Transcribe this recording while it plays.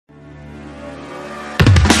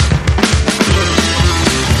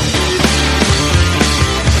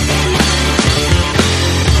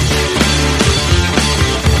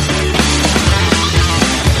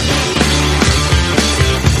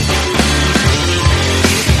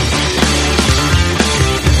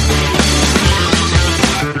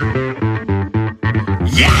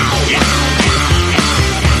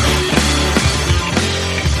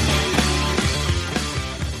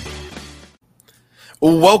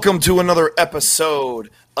Welcome to another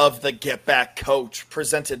episode of the Get Back Coach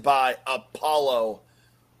presented by Apollo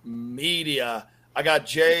Media. I got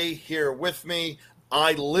Jay here with me.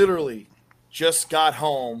 I literally just got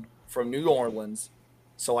home from New Orleans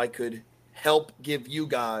so I could help give you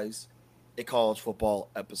guys a college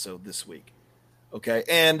football episode this week. Okay,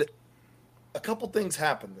 and a couple things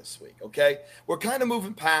happened this week, okay? We're kind of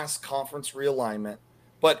moving past conference realignment,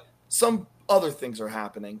 but some other things are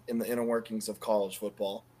happening in the inner workings of college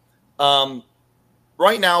football.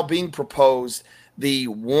 Right now being proposed, the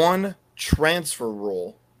one transfer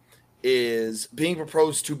rule is being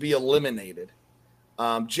proposed to be eliminated.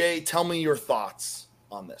 Jay, tell me your thoughts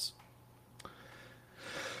on this.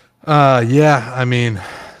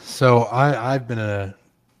 So I've been a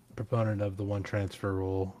proponent of the one transfer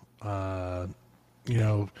rule. Back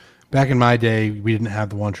in my day, we didn't have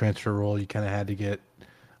the one transfer rule. You kind of had to get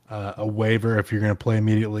a waiver if you're going to play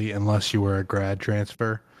immediately, unless you were a grad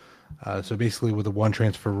transfer. So basically, what the one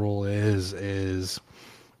transfer rule is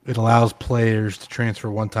it allows players to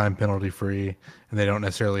transfer one time penalty free, and they don't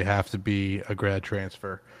necessarily have to be a grad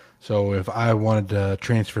transfer. So if I wanted to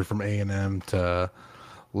transfer from A&M to,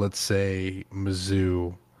 let's say,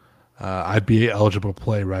 Mizzou, I'd be eligible to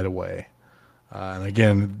play right away. And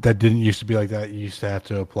again, that didn't used to be like that. You used to have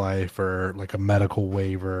to apply for like a medical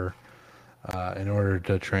waiver in order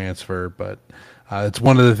to transfer. But it's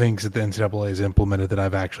one of the things that the NCAA has implemented that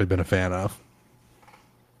I've actually been a fan of.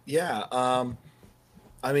 Yeah.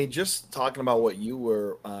 Just talking about what you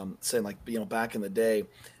were saying, back in the day,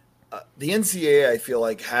 the NCAA, I feel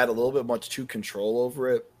like, had a little bit much too control over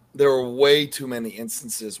it. There were way too many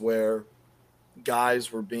instances where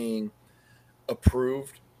guys were being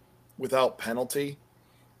approved without penalty.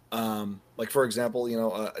 For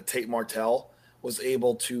example, Tate Martell was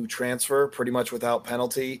able to transfer pretty much without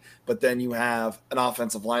penalty, but then you have an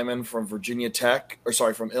offensive lineman from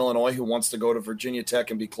from Illinois who wants to go to Virginia Tech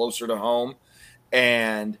and be closer to home,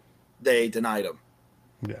 and they denied him.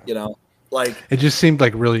 Yeah. It just seemed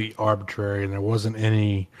like really arbitrary, and there wasn't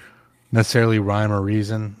any necessarily rhyme or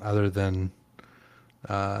reason other than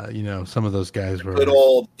some of those guys were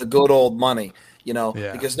the good old money,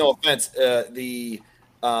 Yeah. Because no offense,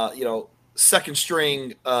 second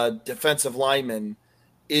string defensive lineman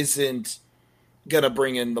isn't gonna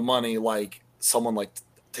bring in the money like someone like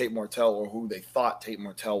Tate Martell, or who they thought Tate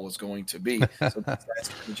Martell was going to be. So that's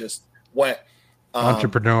just went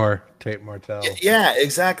entrepreneur Tate Martell. Yeah,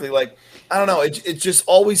 exactly. Like, I don't know. It just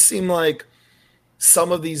always seemed like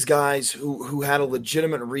some of these guys who had a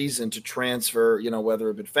legitimate reason to transfer, whether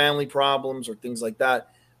it been family problems or things like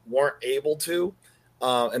that, weren't able to,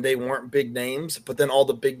 and they weren't big names. But then all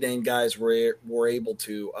the big name guys were able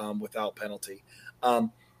to without penalty.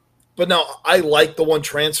 But no, I like the one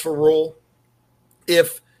transfer rule.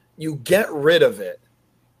 If you get rid of it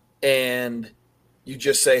and you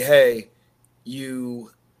just say, hey,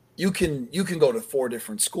 you can go to 4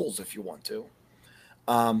 different schools if you want to.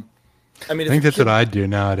 I think that's what I'd do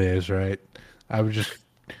nowadays, right? I would just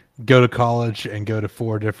go to college and go to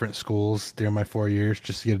 4 different schools during my 4 years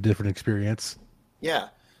just to get a different experience. Yeah.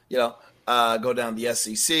 Go down the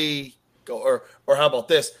SEC, or how about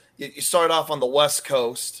this? You start off on the West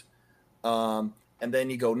Coast, and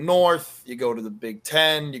then you go north, you go to the Big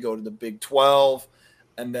 10, you go to the Big 12,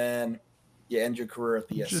 and then you end your career at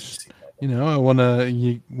the SEC. I want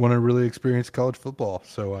to really experience college football,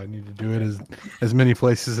 so I need to do it as many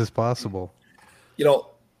places as possible.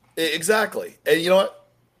 Exactly. And you know what?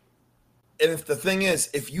 And if the thing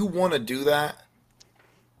is, if you want to do that,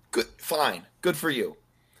 good, fine, good for you.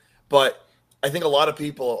 But I think a lot of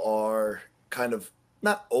people are kind of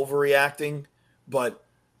not overreacting, but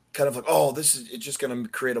kind of like, oh, it's just going to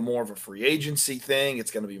create more of a free agency thing.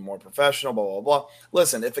 It's going to be more professional, blah, blah, blah.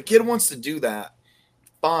 Listen, if a kid wants to do that,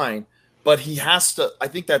 fine. But he has to, I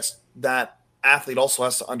think that athlete also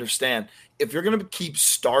has to understand, if you're going to keep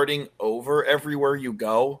starting over everywhere you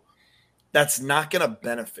go, that's not going to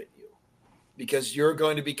benefit you, because you're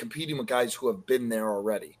going to be competing with guys who have been there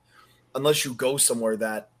already. Unless you go somewhere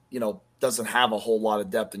that, doesn't have a whole lot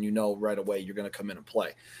of depth and right away you're going to come in and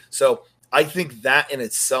play. So I think that in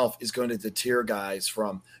itself is going to deter guys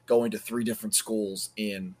from going to 3 different schools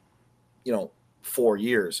in, 4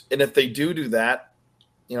 years. And if they do that,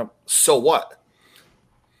 so what?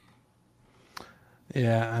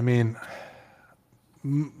 Yeah,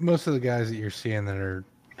 most of the guys that you're seeing that are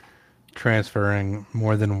transferring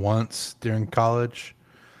more than once during college,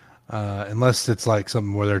 unless it's like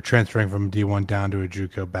something where they're transferring from D1 down to a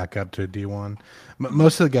JUCO back up to a D1.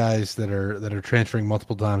 Most of the guys that are transferring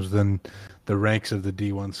multiple times within the ranks of the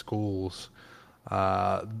D1 schools,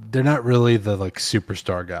 they're not really the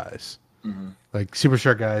superstar guys. Like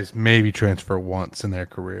superstar guys maybe transfer once in their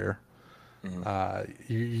career.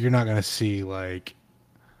 You're not going to see like,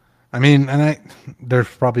 I mean, there's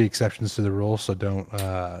probably exceptions to the rule, so don't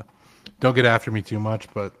get after me too much.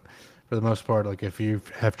 But for the most part, like if you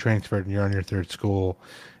have transferred and you're on your third school,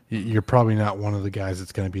 you're probably not one of the guys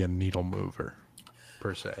that's going to be a needle mover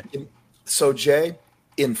per se. So Jay,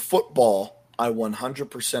 in football, I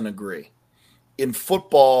 100% agree. In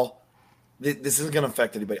football, this isn't going to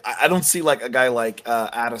affect anybody. I don't see like a guy like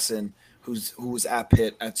Addison who was at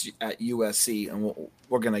Pitt at USC, and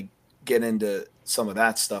we're going to get into some of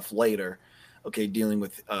that stuff later. Okay, dealing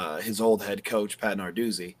with his old head coach Pat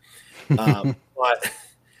Narduzzi, but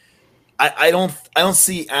I don't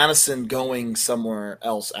see Addison going somewhere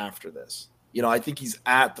else after this. I think he's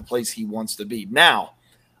at the place he wants to be now.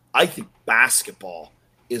 I think basketball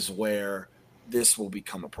is where this will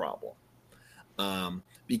become a problem.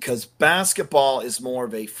 Because basketball is more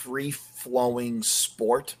of a free-flowing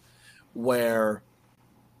sport where,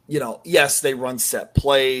 yes, they run set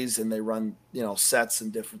plays and they run, sets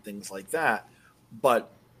and different things like that.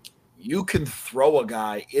 But you can throw a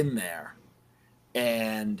guy in there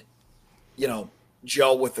and,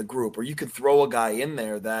 gel with a group, or you can throw a guy in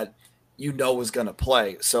there that is going to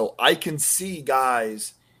play. So I can see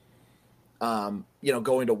guys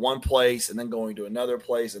going to one place and then going to another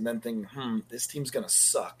place and then thinking, this team's going to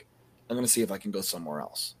suck. I'm going to see if I can go somewhere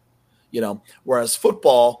else. Whereas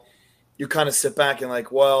football, you kind of sit back and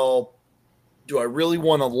like, well, do I really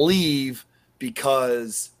want to leave?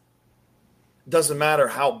 Because it doesn't matter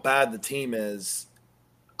how bad the team is.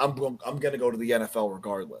 I'm going to go to the NFL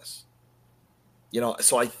regardless.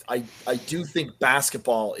 So I do think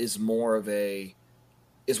basketball is where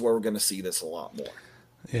we're going to see this a lot more.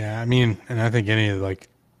 Yeah, I mean, and I think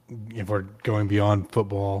if we're going beyond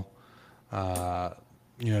football,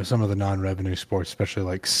 some of the non-revenue sports, especially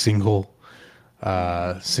like single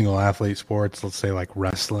athlete sports, let's say like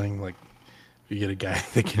wrestling, like if you get a guy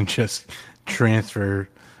that can just transfer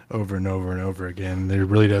over and over and over again, there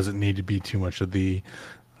really doesn't need to be too much of the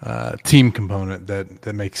team component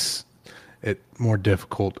that makes it more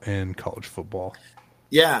difficult in college football.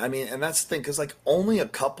 Yeah, I mean, and that's the thing, because like only a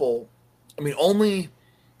couple, I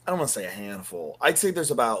don't want to say a handful. I'd say there's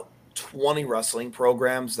about 20 wrestling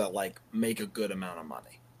programs that like make a good amount of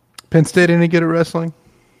money. Penn State any good at wrestling?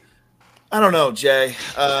 I don't know, Jay.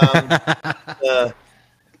 I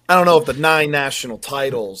don't know if the 9 national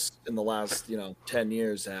titles in the last 10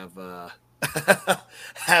 years have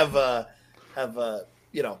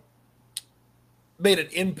made an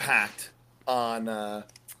impact on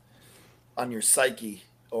your psyche,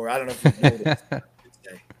 or I don't know if you've noticed.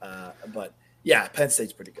 But yeah, Penn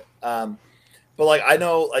State's pretty good. But like I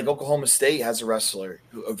know, like Oklahoma State has a wrestler,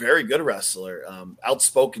 a very good wrestler,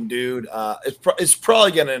 outspoken dude. It's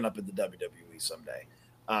probably going to end up in the WWE someday.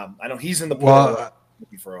 I know he's in the portal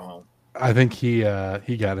looking for a home. I think he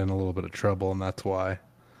got in a little bit of trouble, and that's why.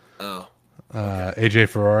 Oh, okay. AJ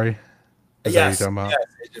Ferrari. Yes,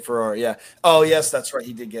 AJ Ferrari. Yeah. Oh, yes, that's right.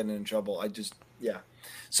 He did get in trouble.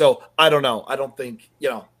 So I don't know. I don't think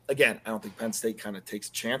Again, I don't think Penn State kind of takes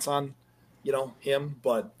a chance on him,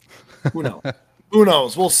 but who knows? Who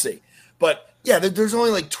knows? We'll see. But yeah, there's only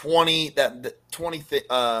like 20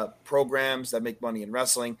 programs that make money in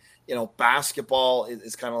wrestling. Basketball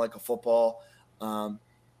is kind of like a football. But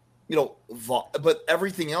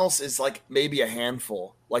everything else is like maybe a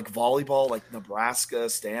handful, like volleyball, like Nebraska,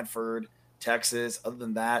 Stanford, Texas. Other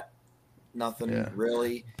than that, nothing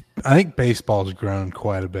really. I think baseball's grown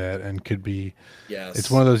quite a bit and could be. Yes.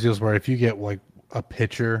 It's one of those deals where if you get like a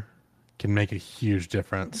pitcher, can make a huge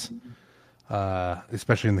difference,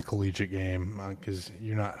 especially in the collegiate game, because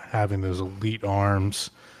you're not having those elite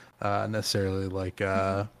arms necessarily like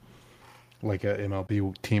a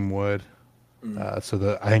MLB team would.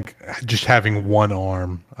 So I think just having one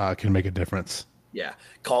arm can make a difference. Yeah,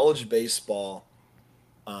 college baseball,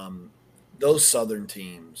 those Southern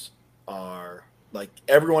teams are like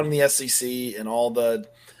everyone in the SEC and all the,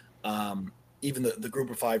 even the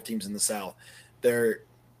group of 5 teams in the South. They're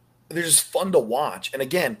just fun to watch. And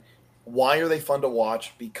again, why are they fun to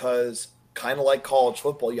watch? Because kind of like college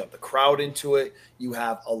football, you have the crowd into it. You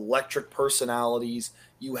have electric personalities.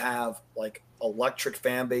 You have like electric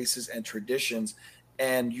fan bases and traditions.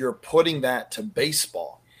 And you're putting that to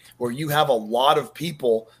baseball, where you have a lot of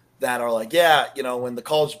people that are like, when the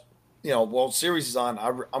college, World Series is on,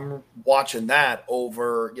 I'm watching that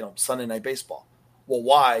over, Sunday Night Baseball. Well,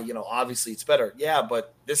 why? Obviously it's better. Yeah,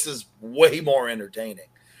 but this is way more entertaining.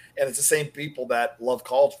 And it's the same people that love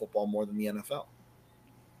college football more than the NFL.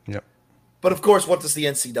 Yep. But of course, what does the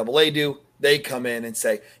NCAA do? They come in and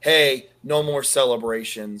say, hey, no more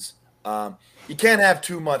celebrations You can't have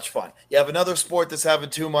too much fun. You have another sport that's having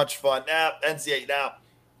too much fun. NCAA,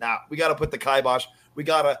 we got to put the kibosh. We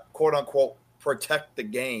got to, quote unquote, protect the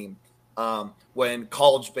game when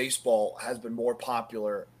college baseball has been more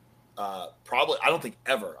popular. Probably, I don't think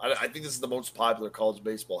ever. I think this is the most popular college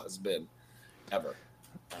baseball has been ever.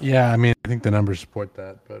 Yeah, I mean, I think the numbers support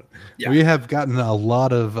that, but Yeah, we have gotten a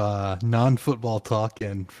lot of non-football talk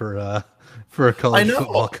in for a I college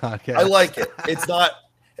football know. I podcast. like it. It's not.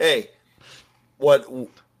 Hey, what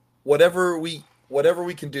whatever we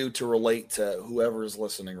can do to relate to whoever is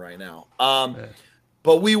listening right now. Yeah.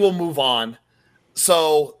 But we will move on.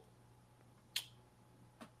 So,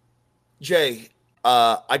 Jay,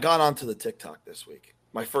 I got onto the TikTok this week.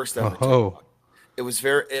 My first ever Oh, TikTok. It was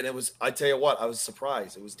very, and it was. I tell you what, I was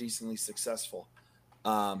surprised. It was decently successful.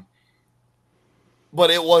 Um,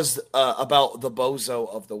 but it was about the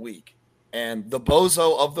bozo of the week, and the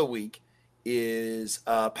bozo of the week is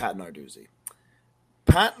Pat Narduzzi.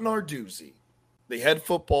 Pat Narduzzi, the head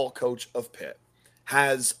football coach of Pitt,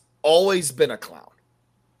 has always been a clown.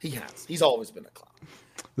 He has. He's always been a clown.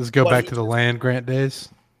 let's go But back he, to the land grant days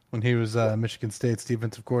when he was Michigan State's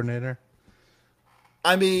defensive coordinator.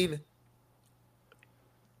 I mean,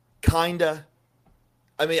 kinda.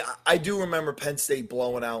 I mean, I do remember Penn State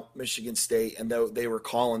blowing out Michigan State, and they were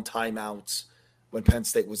calling timeouts when Penn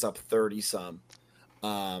State was up 30 some,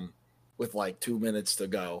 with like 2 minutes to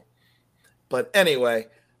go. But anyway,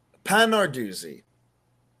 Pat Narduzzi,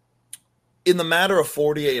 in the matter of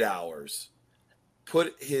 48 hours,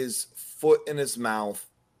 put his foot in his mouth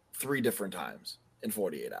 3 different times in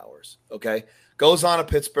 48 hours. Okay. Goes on a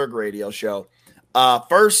Pittsburgh radio show.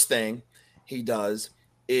 First thing he does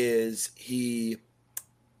is he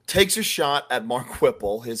takes a shot at Mark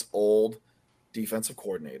Whipple, his old defensive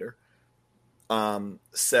coordinator.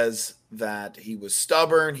 Says that he was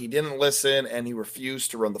stubborn, he didn't listen, and he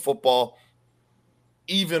refused to run the football,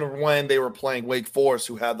 even when they were playing Wake Forest,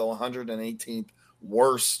 who had the 118th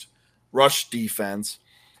worst rush defense.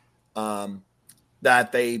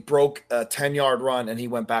 That they broke a 10-yard run and he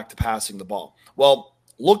went back to passing the ball. Well,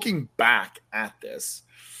 looking back at this,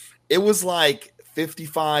 it was like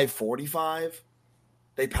 55-45.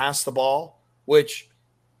 They passed the ball, which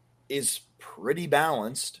is pretty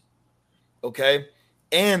balanced. Okay.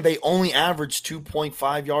 And they only averaged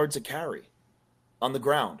 2.5 yards a carry on the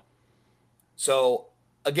ground. So,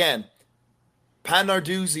 again, Pat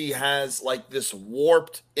Narduzzi has like this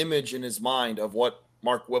warped image in his mind of what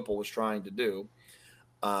Mark Whipple was trying to do.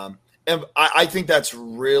 And I think that's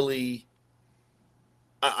really,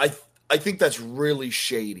 I think that's really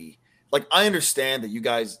shady. Like, I understand that you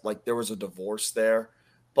guys, like, there was a divorce there,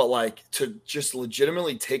 but like to just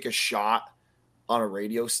legitimately take a shot on a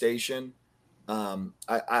radio station, I don't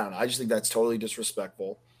know. I just think that's totally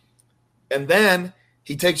disrespectful. And then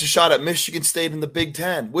he takes a shot at Michigan State in the Big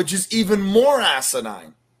Ten, which is even more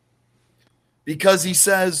asinine because he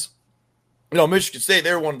says, Michigan State,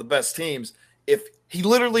 they're one of the best teams. If he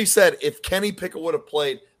literally said, if Kenny Pickett would have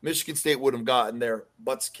played, Michigan State would have gotten their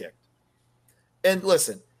butts kicked. And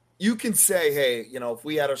listen, you can say, hey, if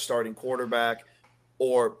we had our starting quarterback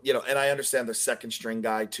or, and I understand the second string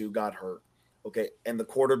guy too got hurt. Okay. And the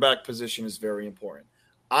quarterback position is very important.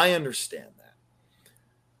 I understand that.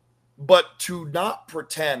 But to not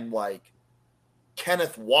pretend like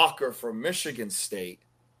Kenneth Walker from Michigan State,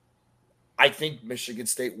 I think Michigan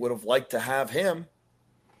State would have liked to have him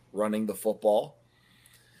running the football.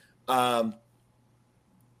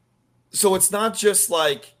 So it's not just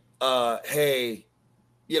like, hey,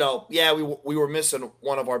 we were missing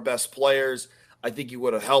one of our best players. I think he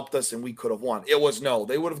would have helped us and we could have won. It was no,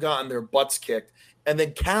 they would have gotten their butts kicked, and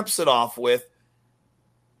then caps it off with,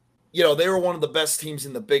 they were one of the best teams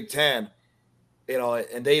in the Big Ten,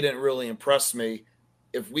 and they didn't really impress me.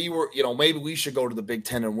 If we were, maybe we should go to the Big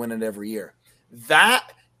Ten and win it every year.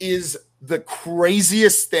 That is the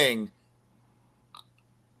craziest thing.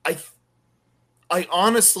 I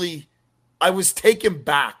honestly, I was taken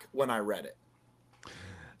back when I read it.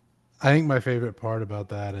 I think my favorite part about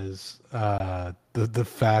that is the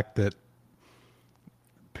fact that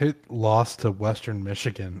Pitt lost to Western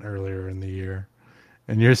Michigan earlier in the year,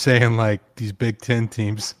 and you're saying like these Big Ten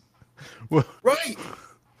teams, well, right?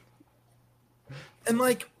 And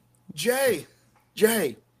like Jay,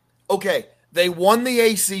 okay, they won the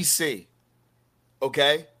ACC.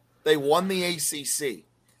 Okay, they won the ACC.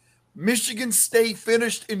 Michigan State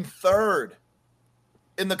finished in third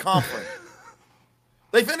in the conference.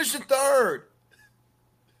 They finished in third.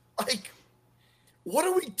 Like, what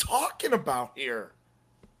are we talking about here?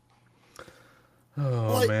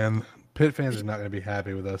 Oh man, Pitt fans are not going to be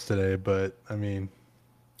happy with us today. But I mean,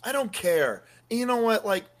 I don't care. And you know what?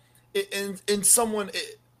 Like, and someone,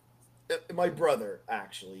 my brother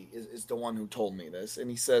actually is the one who told me this, and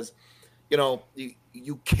he says,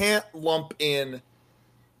 you can't lump in,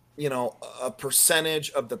 a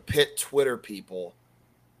percentage of the Pitt Twitter people,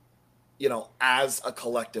 as a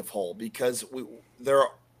collective whole, because there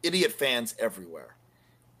are idiot fans everywhere.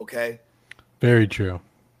 Okay. Very true.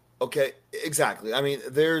 Okay, exactly. I mean,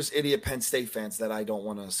 there's idiot Penn State fans that I don't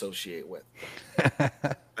want to associate with.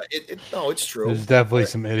 No, it's true. There's definitely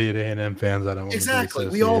some idiot A&M fans I don't want to be Exactly.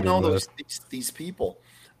 We all associated know with. these people.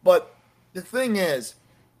 But the thing is,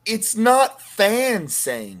 it's not fans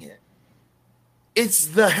saying it. It's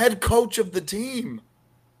the head coach of the team.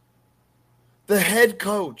 The head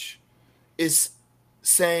coach is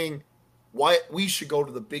saying why we should go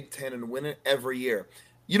to the Big Ten and win it every year.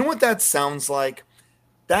 You know what that sounds like?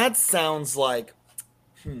 That sounds like,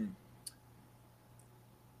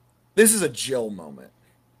 this is a Jill moment.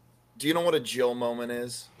 Do you know what a Jill moment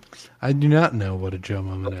is? I do not know what a Joe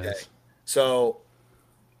moment Okay. is. So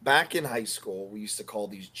back in high school, we used to call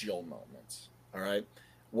these Jill moments, all right?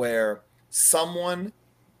 Where someone,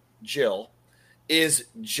 Jill, is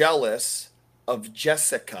jealous of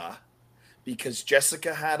Jessica because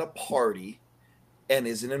Jessica had a party and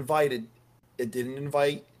isn't invited. It didn't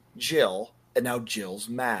invite Jill, and now Jill's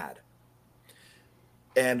mad.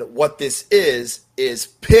 And what this is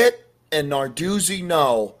Pitt and Narduzzi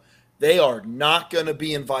know they are not going to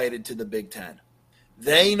be invited to the Big Ten.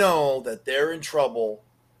 They know that they're in trouble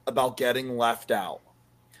about getting left out.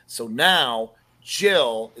 So now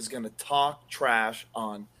Jill is going to talk trash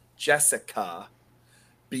on Jessica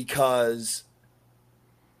because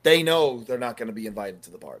they know they're not going to be invited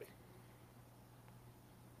to the party.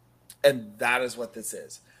 And that is what this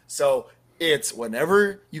is. So it's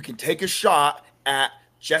whenever you can take a shot at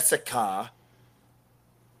Jessica,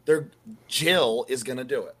 Jill is going to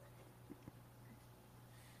do it.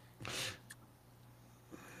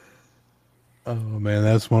 Oh man,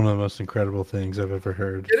 that's one of the most incredible things I've ever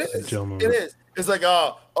heard. It is. Jill moment. It is. It's like,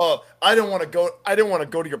 I didn't want to go. I didn't want to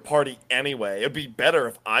go to your party anyway. It'd be better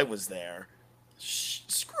if I was there.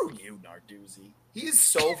 Screw you, Narduzzi. He is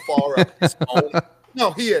so far up his own.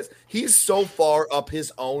 No, he is. He's so far up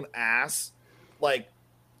his own ass. Like,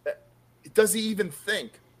 does he even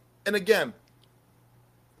think? And again,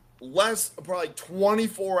 probably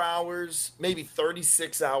 24 hours, maybe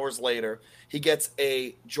 36 hours later, he gets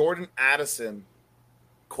a Jordan Addison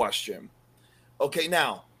question. Okay,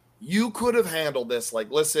 now, you could have handled this like,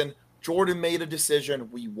 listen, Jordan made a decision.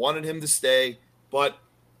 We wanted him to stay, but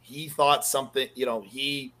he thought something,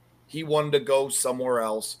 he wanted to go somewhere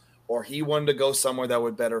else, or he wanted to go somewhere that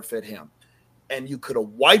would better fit him. And you could have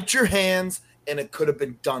wiped your hands and it could have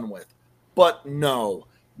been done with. But no,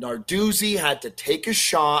 Narduzzi had to take a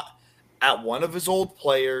shot at one of his old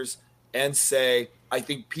players and say, I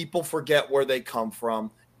think people forget where they come from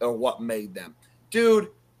or what made them. Dude,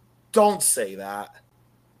 don't say that.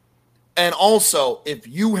 And also, if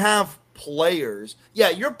you have players,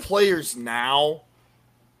 your players now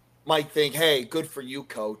might think, hey, good for you,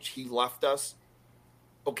 coach. He left us.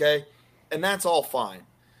 Okay? And that's all fine.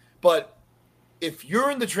 But if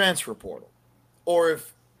you're in the transfer portal, or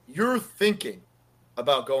if you're thinking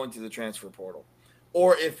about going to the transfer portal,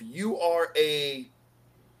 or if you are a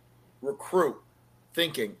recruit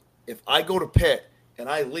thinking, if I go to Pitt and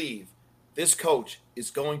I leave, this coach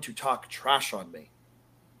is going to talk trash on me.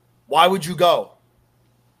 Why would you go?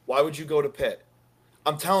 Why would you go to Pitt?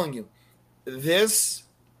 I'm telling you, this,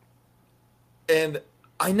 and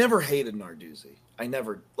I never hated Narduzzi. I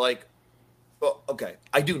never, okay,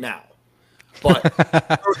 I do now. But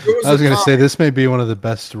I was going to say, this may be one of the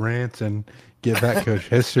best rants in Get Back Coach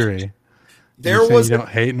history. You don't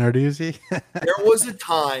hate Narduzzi? There was a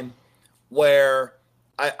time where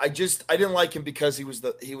I didn't like him because he was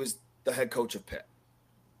the head coach of Pitt.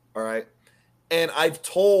 All right. And I've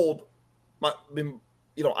told I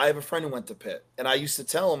have a friend who went to Pitt, and I used to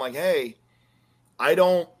tell him, like, hey, I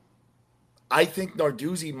think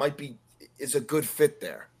Narduzzi is a good fit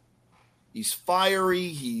there. He's fiery.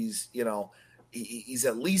 He's, he's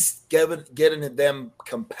at least getting them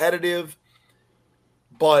competitive.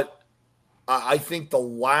 But I think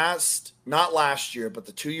not last year, but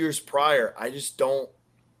the 2 years prior, I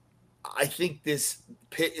think this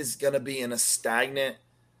Pitt is going to be in a stagnant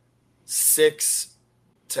 6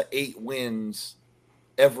 to 8 wins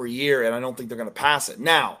every year, and I don't think they're going to pass it.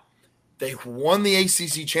 Now, they won the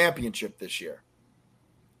ACC championship this year.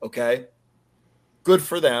 Okay? Good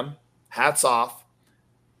for them. Hats off.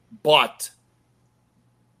 But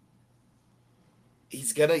he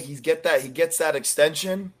gets that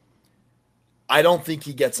extension. I don't think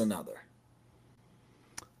he gets another.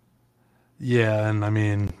 Yeah, and I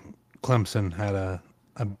mean, Clemson had a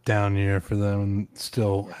down year for them and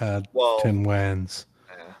still had Well, 10 wins.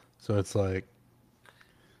 yeah. So it's like,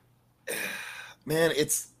 Man,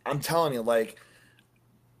 I'm telling you, like,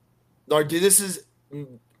 dude, this is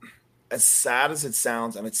as sad as it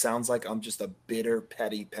sounds, and it sounds like I'm just a bitter,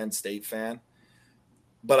 petty Penn State fan.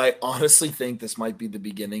 But I honestly think this might be the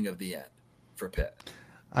beginning of the end for Pitt.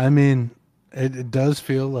 I mean, it does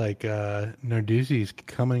feel like Narduzzi's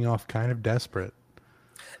coming off kind of desperate.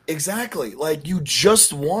 Exactly. Like, you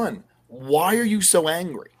just won. Why are you so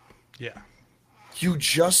angry? Yeah. You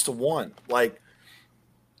just won. Like,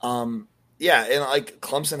 yeah, and like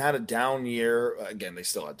Clemson had a down year. Again, they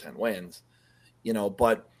still had 10 wins,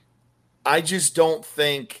 but I just don't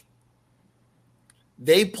think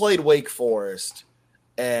they played Wake Forest,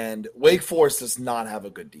 and Wake Forest does not have a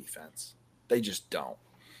good defense. They just don't.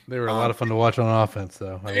 They were a lot of fun to watch on offense,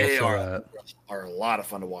 though. I will They say that. are a lot of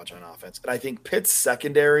fun to watch on offense. And I think Pitt's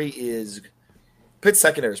secondary is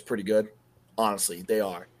pretty good. Honestly, they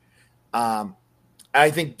are. I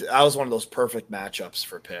think that was one of those perfect matchups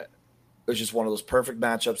for Pitt. It was just one of those perfect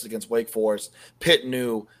matchups against Wake Forest. Pitt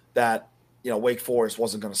knew that, Wake Forest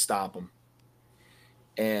wasn't going to stop them.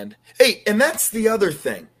 And, hey, and that's the other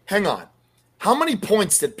thing. Hang on. How many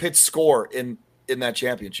points did Pitt score in that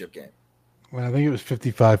championship game? Well, I think it was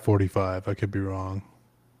 55-45. I could be wrong.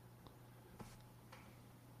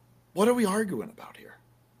 What are we arguing about here?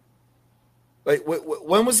 Like,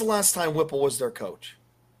 when was the last time Whipple was their coach?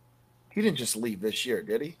 He didn't just leave this year,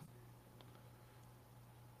 did he?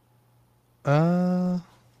 I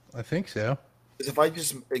think so. Because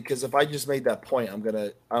if I just made that point, I'm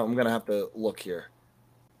gonna have to look here.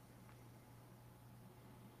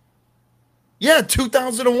 Yeah,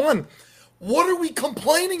 2001. What are we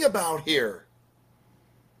complaining about here?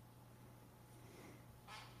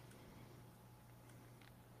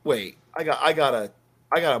 Wait, I gotta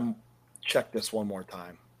check this one more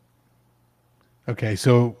time. Okay,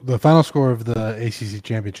 so the final score of the ACC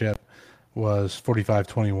championship was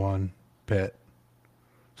 45-21 Pitt.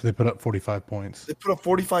 So they put up 45 points. They put up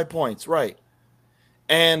 45 points, right?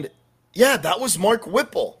 And yeah, that was Mark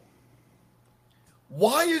Whipple.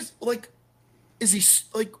 Why is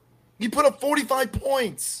he put up 45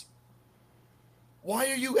 points? Why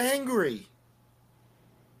are you angry?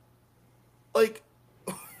 Like,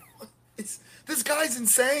 this guy's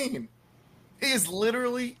insane. He is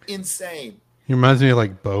literally insane. He reminds me of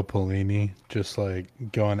like Bo Pelini, just like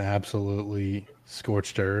going absolutely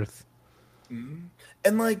scorched earth. Mm-hmm.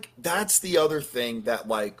 And like, that's the other thing that,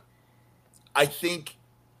 like, I think,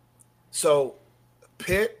 so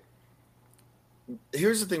Pitt,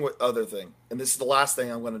 here's the thing with other thing, and this is the last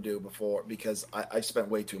thing I'm going to do because I spent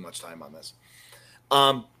way too much time on this.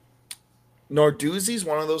 Narduzzi's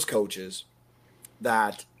one of those coaches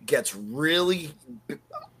that gets really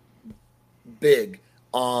big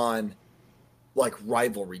on like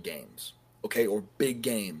rivalry games, okay, or big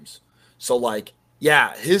games. So like,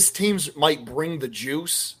 yeah, his teams might bring the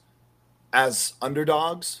juice as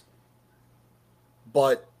underdogs,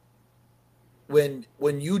 but when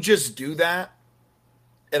you just do that,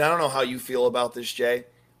 and I don't know how you feel about this, Jay,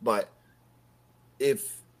 but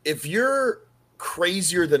if you're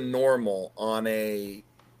crazier than normal on a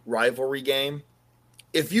rivalry game,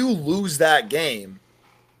 if you lose that game,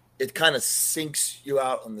 it kind of sinks you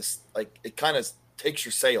out on this, like it kind of takes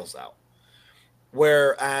your sails out.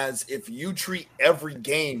 Whereas if you treat every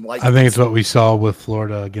game like, I think it's what we saw with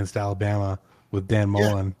Florida against Alabama with Dan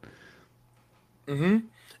Mullen. Yeah. Mm-hmm.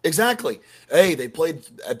 Exactly. Hey, they played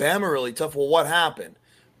Alabama really tough. Well, what happened?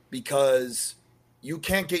 Because you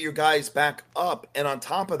can't get your guys back up. And on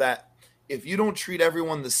top of that, if you don't treat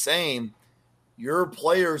everyone the same, your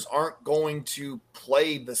players aren't going to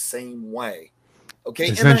play the same way. Okay.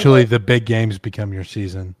 Essentially, the big games become your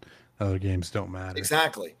season. Other games don't matter.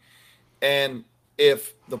 Exactly. And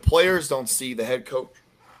if the players don't see the head coach,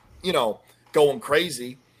 going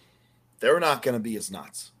crazy, they're not going to be as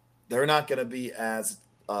nuts. They're not going to be as,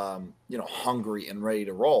 hungry and ready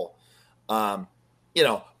to roll. But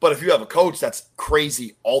if you have a coach that's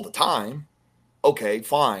crazy all the time, okay,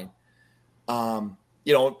 fine. And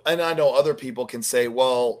I know other people can say,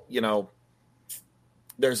 well,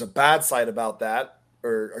 there's a bad side about that,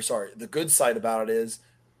 or sorry, the good side about it is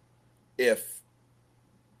if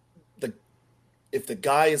the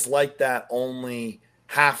guy is like that only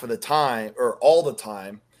half of the time or all the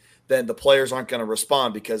time, then the players aren't going to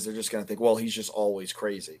respond because they're just going to think, well, he's just always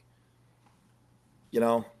crazy.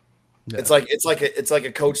 Yeah. It's like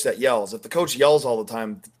a coach that yells. If the coach yells all the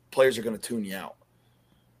time, the players are going to tune you out.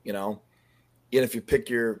 And if you pick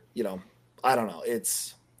your, I don't know.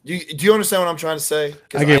 Do you understand what I'm trying to say?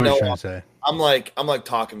 I get what you're trying to say. I'm like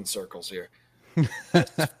talking in circles here.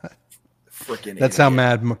 Freaking That's how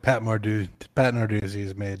idiot. mad Pat Narduzzi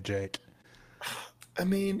has made Jake. I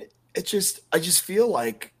mean, I just feel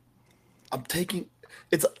like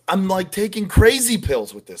I'm like taking crazy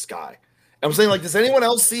pills with this guy. I'm saying, like, does anyone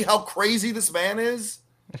else see how crazy this man is?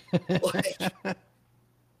 Like,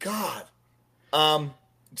 God.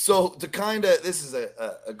 So to this is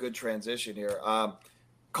a good transition here.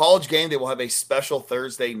 College Game Day will have a special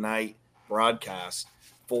Thursday night broadcast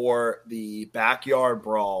for the Backyard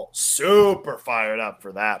Brawl. Super fired up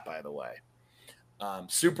for that, by the way.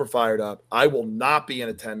 Super fired up. I will not be in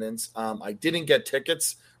attendance. I didn't get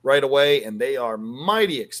tickets right away, and they are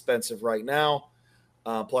mighty expensive right now.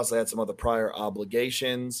 Plus, I had some other prior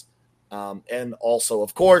obligations. And also,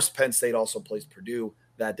 of course, Penn State also plays Purdue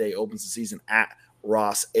that day, opens the season at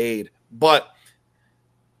Ross-Ade. But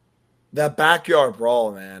that Backyard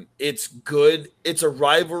Brawl, man, it's good. It's a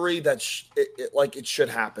rivalry that it should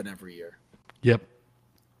happen every year. Yep.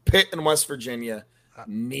 Pitt and West Virginia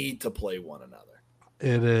need to play one another.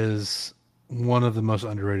 It is one of the most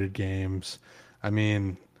underrated games. I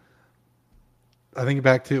mean, I think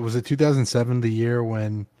back to, was it 2007, the year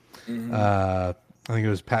when I think it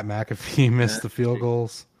was Pat McAfee missed the field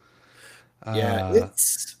goals?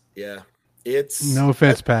 It's no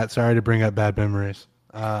offense, Pat. Sorry to bring up bad memories.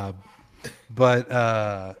 But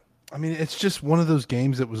I mean, it's just one of those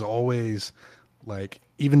games that was always like,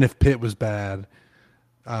 even if Pitt was bad,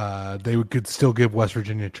 they could still give West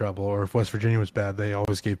Virginia trouble, or if West Virginia was bad, they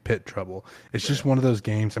always gave Pitt trouble. It's just one of those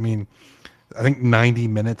games. I mean, I think 90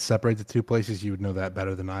 minutes separate the two places. You would know that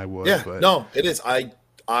better than I would. Yeah, but no, it is.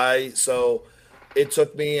 So it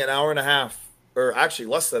took me an hour and a half, or actually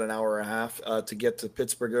less than an hour and a half, to get to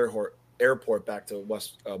Pittsburgh Airport back to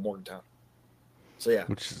West Morgantown. So yeah,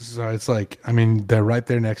 so it's like, I mean, they're right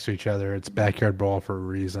there next to each other. It's Backyard Brawl for a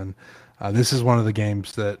reason. This is one of the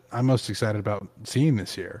games that I'm most excited about seeing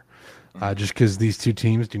this year, just because these two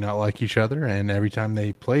teams do not like each other, and every time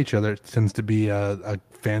they play each other, it tends to be a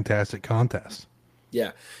fantastic contest.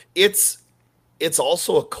 Yeah, it's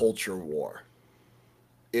also a culture war.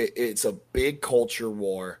 It's a big culture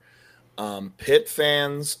war. Pitt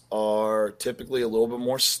fans are typically a little bit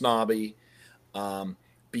more snobby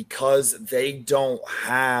because they don't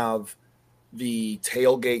have the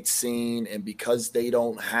tailgate scene, and because they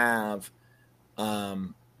don't have,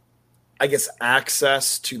 I guess,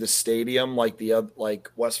 access to the stadium like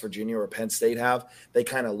West Virginia or Penn State have. They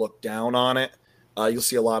kind of look down on it. You'll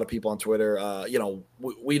see a lot of people on Twitter.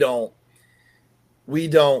 We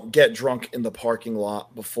don't get drunk in the parking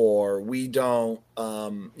lot before. We don't,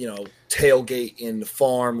 tailgate in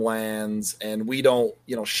farmlands, and we don't,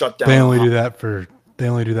 shut down. They only do that for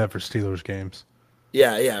Steelers games.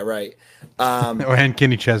 Yeah, right. And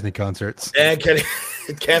Kenny Chesney concerts. And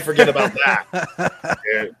can't forget about that.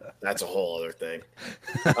 Dude, that's a whole other thing.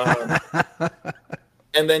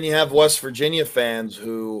 And then you have West Virginia fans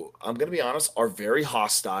who, I'm going to be honest, are very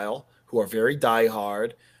hostile, who are very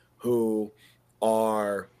diehard, who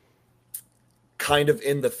are kind of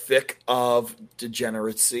in the thick of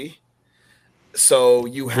degeneracy. So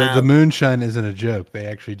you have the moonshine isn't a joke. They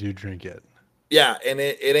actually do drink it. Yeah, and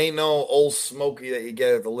it ain't no old smoky that you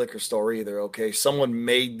get at the liquor store either, okay? Someone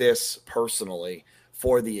made this personally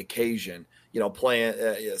for the occasion.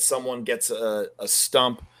 Someone gets a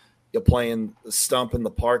stump, you're playing the stump in the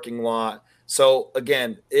parking lot. So,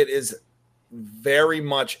 again, it is very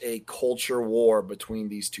much a culture war between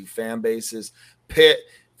these two fan bases. Pitt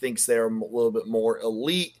thinks they're a little bit more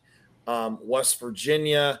elite. West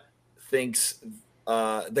Virginia thinks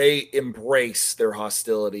they embrace their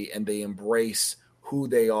hostility, and they embrace who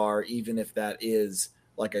they are, even if that is,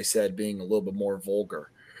 like I said, being a little bit more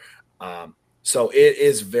vulgar. So it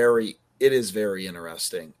is very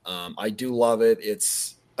interesting. I do love it.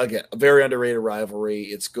 It's, again, a very underrated rivalry.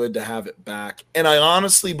 It's good to have it back. And I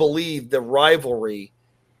honestly believe the rivalry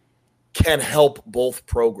can help both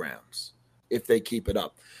programs if they keep it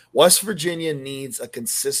up. West Virginia needs a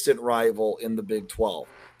consistent rival in the Big 12.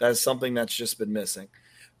 That is something that's just been missing.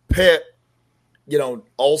 Pitt,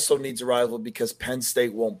 also needs a rival because Penn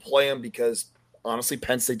State won't play them, because, honestly,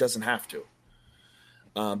 Penn State doesn't have to.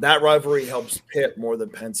 That rivalry helps Pitt more than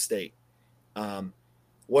Penn State.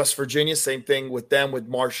 West Virginia, same thing with them with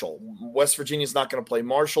Marshall. West Virginia's not going to play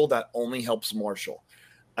Marshall. That only helps Marshall.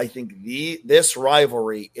 I think this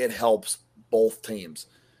rivalry, it helps both teams.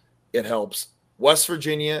 It helps West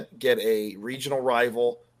Virginia get a regional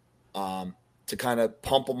rival to kind of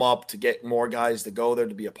pump them up, to get more guys to go there,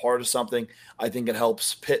 to be a part of something. I think it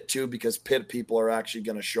helps Pitt too, because Pitt people are actually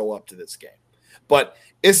going to show up to this game. But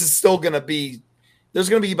this is still going to be there's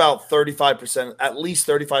going to be about 35%, at least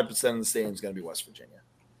 35% of the stadium is going to be West Virginia.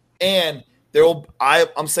 And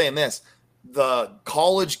I'm saying this, the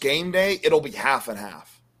college game day, it'll be half and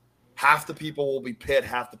half. Half the people will be Pitt,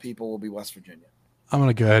 half the people will be West Virginia. I'm going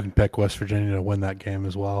to go ahead and pick West Virginia to win that game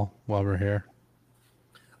as well while we're here.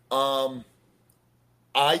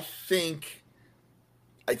 I think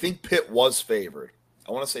Pitt was favored.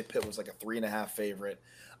 I want to say Pitt was like a 3.5 favorite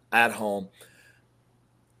at home.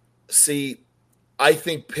 See, I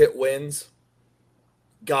think Pitt wins.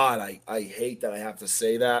 God, I hate that I have to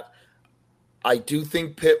say that. I do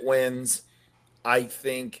think Pitt wins. I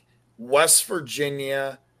think West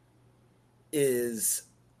Virginia is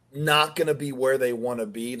not going to be where they want to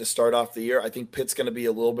be to start off the year. I think Pitt's going to be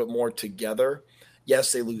a little bit more together.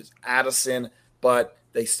 Yes, they lose Addison, but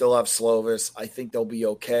they still have Slovis. I think they'll be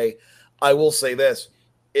okay. I will say this.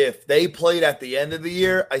 If they played at the end of the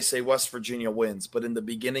year, I say West Virginia wins. But in the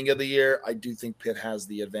beginning of the year, I do think Pitt has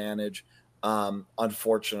the advantage.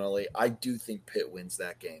 Unfortunately, I do think Pitt wins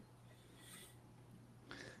that game.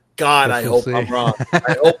 God, I hope I'm wrong.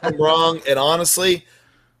 I hope I'm wrong. And honestly,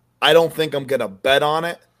 I don't think I'm going to bet on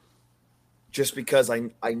it just because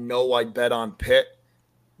I know I'd bet on Pitt,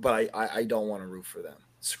 but I don't want to root for them.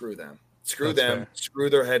 Screw them. Screw them. Fair. Screw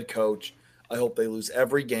their head coach. I hope they lose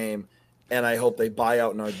every game, and I hope they buy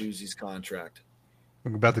out Narduzzi's contract.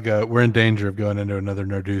 We're in danger of going into another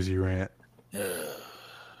Narduzzi rant.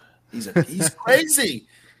 He's crazy.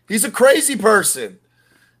 He's a crazy person.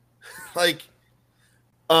 Like,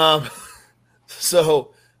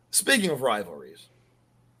 so speaking of rivalries,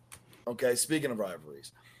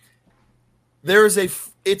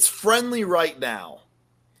 it's friendly right now,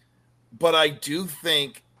 but I do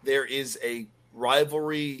think there is a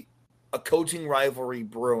coaching rivalry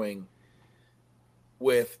brewing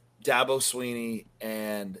with Dabo Swinney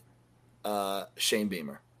and Shane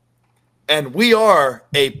Beamer. And we are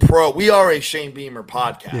a Shane Beamer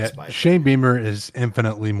podcast. Yeah, Shane Beamer is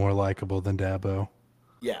infinitely more likable than Dabo.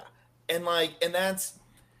 Yeah. And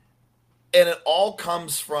it all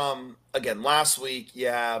comes from, again, last week you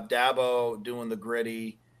have Dabo doing the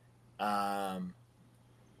gritty.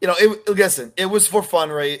 It was for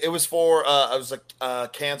fundraise. It was for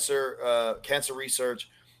cancer research.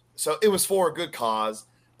 So it was for a good cause,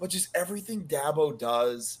 but just everything Dabo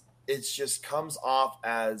does, it just comes off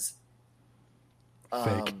as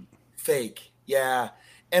fake. Yeah.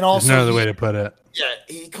 And also, there's no other way to put it. Yeah.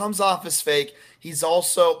 He comes off as fake. He's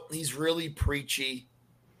really preachy.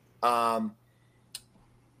 And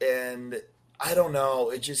I don't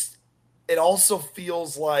know. It also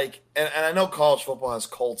feels like, and I know college football has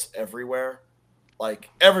cults everywhere. Like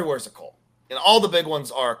everywhere's a cult. And all the big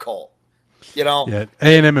ones are a cult. Yeah,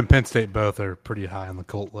 A&M and Penn State both are pretty high on the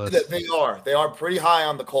cult list. They are pretty high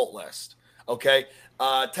on the cult list. Okay,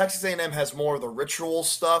 Texas A&M has more of the ritual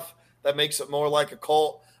stuff that makes it more like a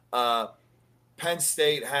cult. Penn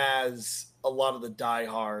State has a lot of the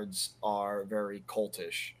diehards are very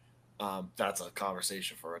cultish. That's a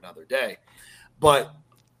conversation for another day. But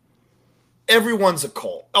everyone's a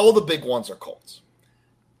cult. All the big ones are cults.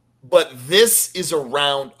 But this is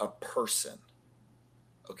around a person.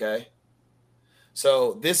 Okay?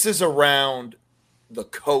 So this is around the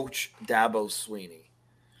coach, Dabo Swinney.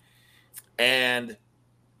 And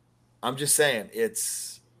I'm just saying,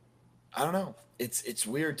 I don't know. It's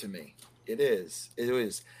weird to me. It is.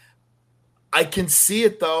 I can see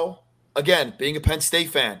it, though. Again, being a Penn State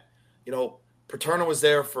fan, Paterno was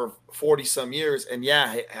there for 40-some years, and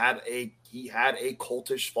yeah, he had a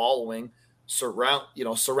cultish following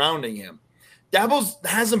surrounding him. Dabo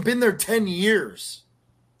hasn't been there 10 years.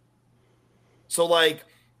 So, like,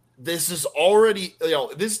 this is already,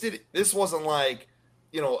 this wasn't like,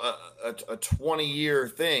 a 20-year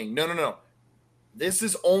thing. No. This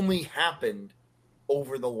has only happened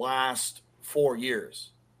over the last 4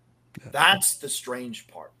 years. Yeah. That's the strange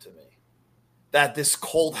part to me, that this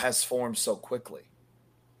cult has formed so quickly.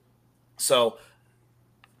 So,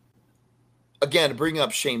 again, to bring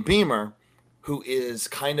up Shane Beamer, who is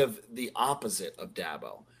kind of the opposite of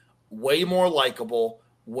Dabo. Way more likable,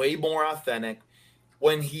 way more authentic.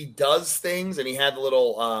 When he does things, and he had the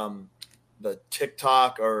little the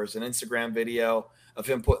TikTok or an Instagram video of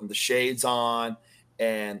him putting the shades on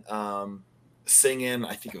and singing.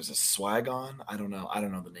 I think it was a Swag On. I don't know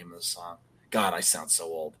the name of the song. God, I sound so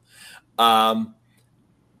old.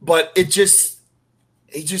 But it just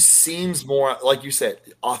seems more, like you said,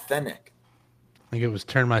 authentic. I think it was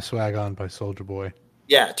Turn My Swag On by Soulja Boy.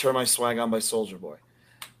 Yeah, Turn My Swag On by Soulja Boy.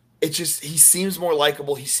 He seems more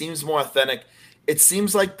likable. He seems more authentic. It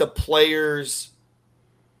seems like the players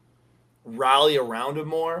rally around him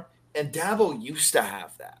more. And Dabo used to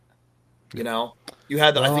have that. You know, you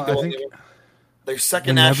had I Well, think I think their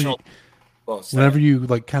second whenever you, national. Well, say whenever it. you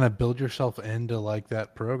like kind of build yourself into like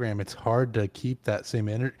that program, it's hard to keep that same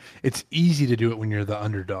energy. It's easy to do it when you're the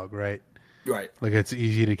underdog, right? Right. Like it's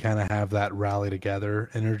easy to kind of have that rally together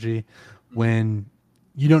energy Mhm. when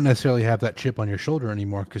you don't necessarily have that chip on your shoulder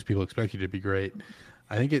anymore because people expect you to be great.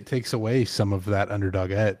 I think it takes away some of that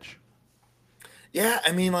underdog edge. Yeah,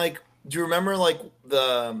 I mean, like, do you remember like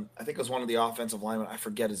I think it was one of the offensive linemen. I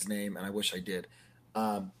forget his name, and I wish I did,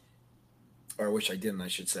 um, or I wish I didn't. I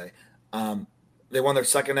should say. Um, they won their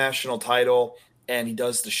second national title, and he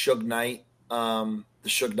does the Suge Knight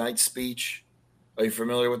speech. Are you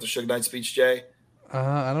familiar with the Suge Knight speech, Jay?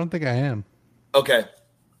 I don't think I am. Okay,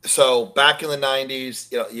 so back in the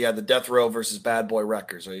 '90s, you had the Death Row versus Bad Boy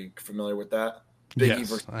Records. Are you familiar with that? Biggie Yes,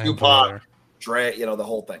 versus I am Tupac, familiar. Dre, the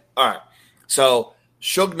whole thing. All right, so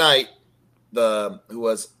Suge Knight, who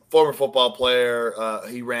was a former football player,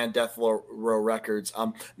 he ran Death Row Records.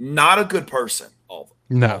 Not a good person.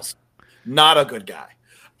 No, Also, not a good guy.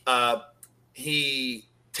 Uh, he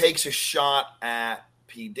takes a shot at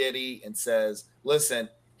P Diddy and says, "Listen,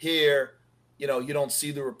 here, you don't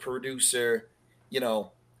see the producer, you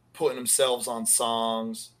know, putting themselves on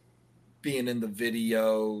songs, being in the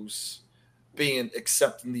videos, being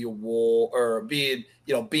accepting the award, or being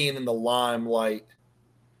in the limelight."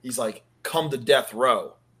 He's like, "Come to death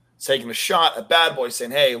row," taking a shot at Bad Boy,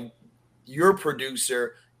 saying, "Hey, your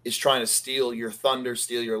producer is trying to steal your thunder,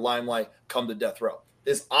 steal your limelight. Come to death row."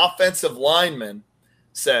 This offensive lineman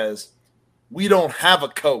says, "We don't have a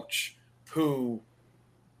coach who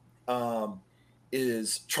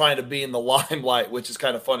is trying to be in the limelight," which is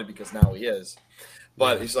kind of funny because now he is.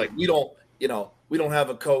 But yeah, he's like, we don't have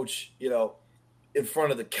a coach, in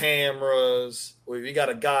front of the cameras. We got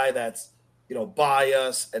a guy that's, by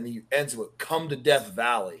us," and he ends with "Come to Death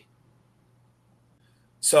Valley."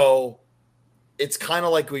 So it's kind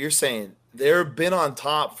of like what you're saying. They've been on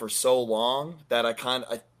top for so long that I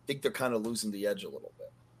think they're kind of losing the edge a little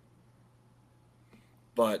bit.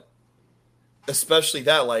 But especially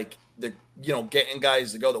that, like, the getting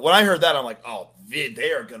guys to go. When I heard that, I'm like, oh,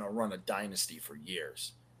 they are gonna run a dynasty for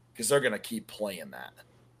years because they're gonna keep playing that.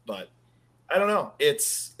 But I don't know.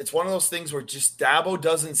 It's one of those things where just Dabo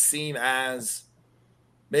doesn't seem as,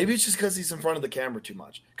 maybe it's just because he's in front of the camera too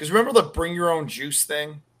much. Because remember the bring your own juice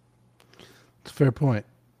thing? it's a fair point.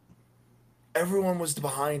 Everyone was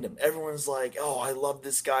behind him. Everyone's like, "Oh, I love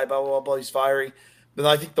this guy, blah, blah, blah, blah. He's fiery." But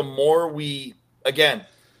I think the more again,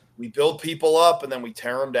 we build people up and then we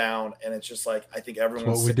tear them down. And it's just like, I think It's what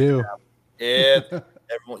everyone's we sick of do. it.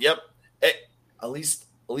 Everyone, yep. Hey, at least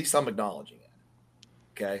I'm acknowledging it.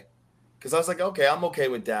 Okay. Because I was like, okay, I'm okay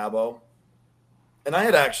with Dabo. And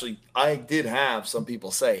I did have some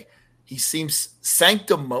people say he seems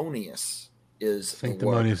sanctimonious is the word.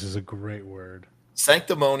 Sanctimonious is a great word.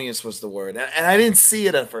 Sanctimonious was the word. And I didn't see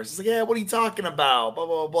it at first. It's like, yeah, what are you talking about? Blah,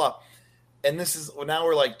 blah, blah, blah. And now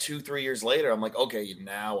we're like 2-3 years later. I'm like, okay,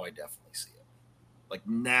 now I definitely see it. Like,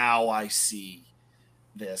 now I see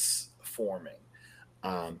this forming.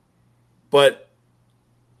 But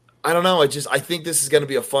I don't know. I think this is going to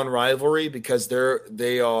be a fun rivalry because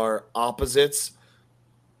they are opposites.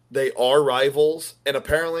 They are rivals, and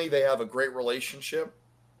apparently they have a great relationship.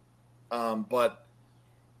 But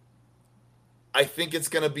I think it's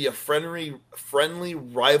going to be a friendly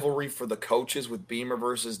rivalry for the coaches with Beamer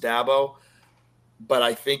versus Dabo. But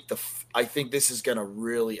I think this is going to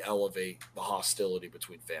really elevate the hostility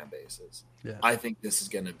between fan bases. Yeah, I think this is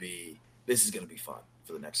going to be fun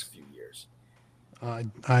for the next few years.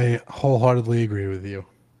 I wholeheartedly agree with you.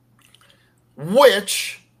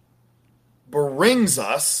 Which brings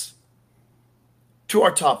us to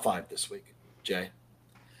our top 5 this week, Jay.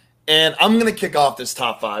 And I'm going to kick off this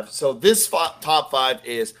top 5. So this top 5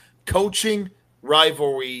 is coaching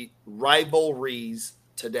rivalries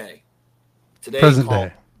today. Present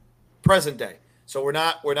day. Present day. So we're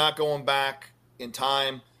not going back in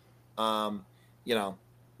time.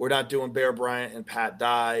 We're not doing Bear Bryant and Pat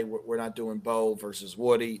Dye. We're not doing Bo versus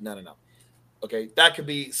Woody. No. Okay, that could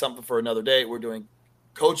be something for another day. We're doing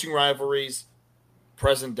coaching rivalries,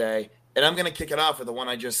 present day, and I'm going to kick it off for the one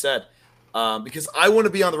I just said because I want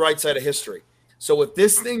to be on the right side of history. So if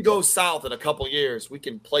this thing goes south in a couple years, we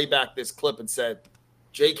can play back this clip and said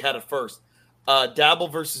Jake had it first. Dabble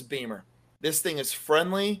versus Beamer. This thing is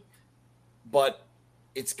friendly, but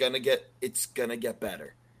it's gonna get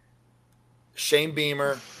better. Shane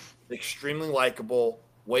Beamer, extremely likable,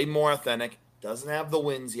 way more authentic. Doesn't have the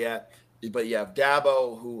wins yet, but you have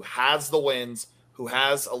Dabo, who has the wins, who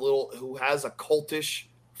has a cultish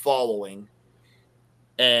following,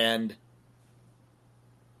 and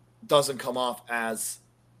doesn't come off as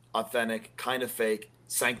authentic, kind of fake,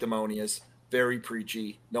 sanctimonious, very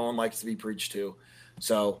preachy. No one likes to be preached to.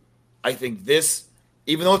 So I think this,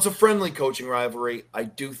 even though it's a friendly coaching rivalry, I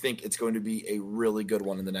do think it's going to be a really good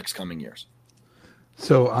one in the next coming years.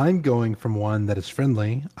 So I'm going from one that is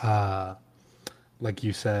friendly, like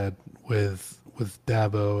you said, with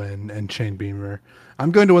Dabo and Shane Beamer.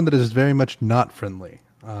 I'm going to one that is very much not friendly.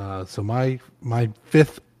 So my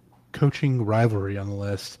fifth coaching rivalry on the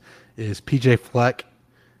list is PJ Fleck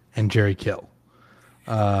and Jerry Kill.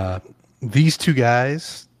 These two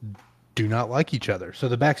guys do not like each other. So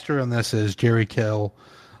the backstory on this is Jerry Kill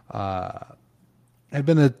had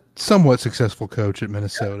been a somewhat successful coach at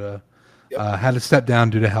Minnesota. Yep. Had to step down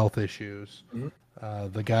due to health issues.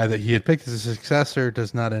 Mm-hmm. The guy that he had picked as a successor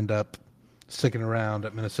does not end up sticking around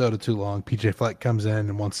at Minnesota too long. PJ Fleck comes in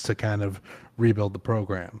and wants to kind of rebuild the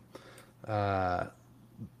program. Coach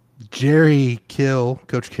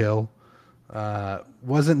Kill,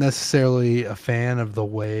 wasn't necessarily a fan of the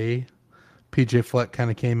way PJ Fleck kind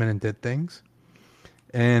of came in and did things.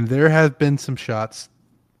 And there have been some shots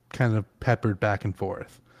kind of peppered back and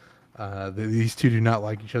forth. These two do not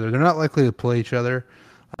like each other. They're not likely to play each other.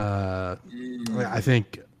 I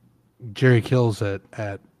think Jerry Kill's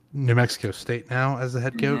at New Mexico State now as the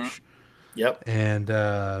head coach. Mm-hmm. Yep. And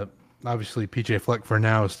obviously PJ Fleck for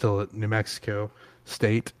now is still at New Mexico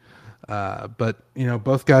State. But,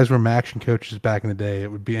 both guys were action coaches back in the day.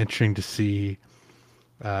 It would be interesting to see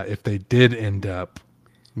if they did end up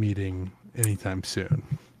meeting anytime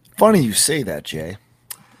soon. Funny you say that, Jay.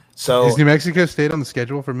 So is New Mexico State on the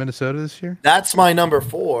schedule for Minnesota this year? That's my number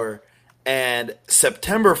 4. And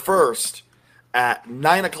September 1st at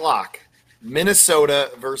 9:00,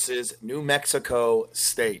 Minnesota versus New Mexico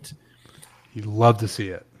State. You'd love to see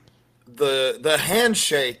it. The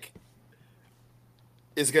handshake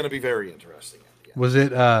is going to be very interesting. Yeah. Was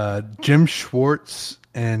it Jim Schwartz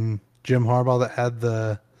and Jim Harbaugh that had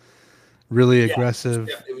the really aggressive?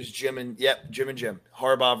 Yeah, it was Jim and Jim.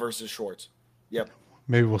 Harbaugh versus Schwartz. Yep.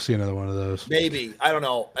 Maybe we'll see another one of those. Maybe. I don't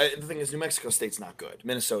know. The thing is, New Mexico State's not good.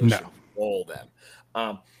 Minnesota should roll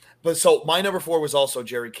them. But so my number 4 was also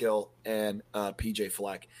Jerry Kill and PJ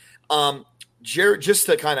Fleck. Jerry, just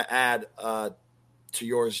to kind of add to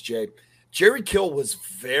yours, Jay, Jerry Kill was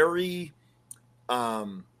very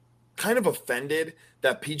kind of offended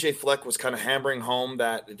that PJ Fleck was kind of hammering home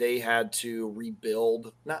that they had to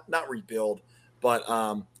rebuild, not rebuild, but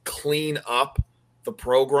clean up the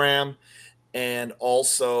program. And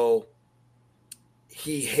also,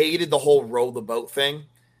 he hated the whole row the boat thing.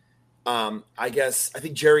 I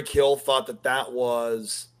think Jerry Kill thought that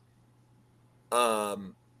was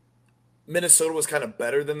Minnesota was kind of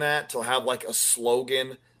better than that, to have like a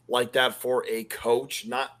slogan like that for a coach,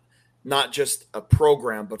 not just a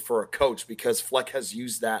program, but for a coach, because Fleck has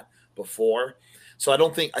used that before. So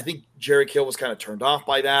I think Jerry Kill was kind of turned off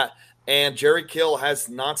by that. And Jerry Kill has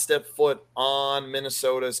not stepped foot on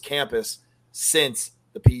Minnesota's campus since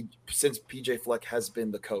PJ Fleck has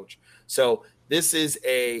been the coach. So this is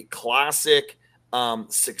a classic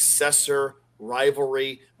successor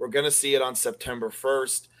rivalry. We're going to see it on September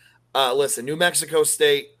 1st. Listen, New Mexico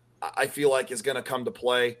State, I feel like, is going to come to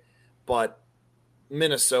play, but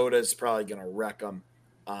Minnesota is probably going to wreck them.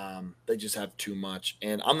 They just have too much,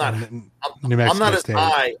 and I'm not as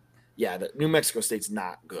high. Yeah, New Mexico State's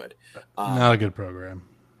not good. Not a good program.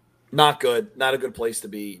 Not good. Not a good place to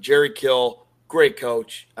be. Jerry Kill, great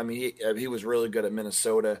coach. I mean, he was really good at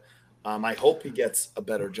Minnesota. I hope he gets a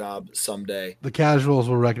better job someday. The casuals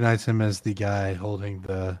will recognize him as the guy holding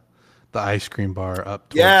the ice cream bar up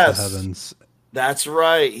towards the heavens. That's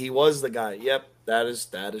right. He was the guy. Yep, that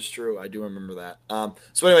is true. I do remember that.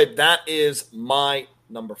 So anyway, that is my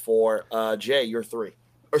number 4. Jay, you're 3.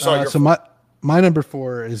 Or sorry, so 4. My number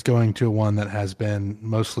 4 is going to one that has been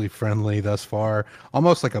mostly friendly thus far,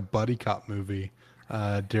 almost like a buddy cop movie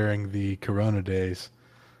during the Corona days,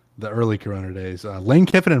 the early Corona days. Lane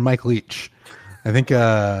Kiffin and Mike Leach. I think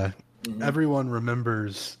everyone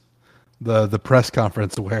remembers the press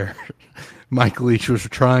conference where Mike Leach was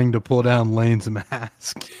trying to pull down Lane's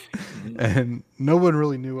mask, and no one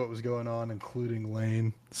really knew what was going on, including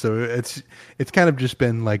Lane. So it's kind of just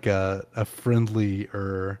been like a friendly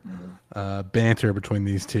or banter between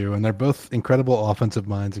these two, and they're both incredible offensive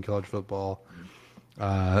minds in college football.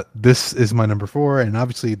 This is my number 4, and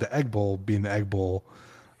obviously the Egg Bowl being the Egg Bowl,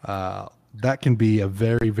 that can be a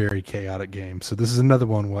very, very chaotic game. So this is another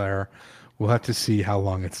one where we'll have to see how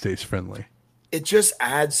long it stays friendly. It just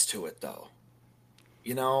adds to it, though.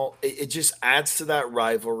 It just adds to that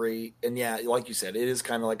rivalry. And yeah, like you said, it is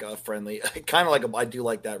kind of like a friendly, kind of like I do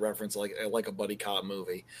like that reference, like a buddy cop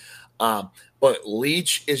movie. But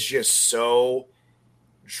Leach is just so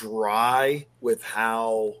dry with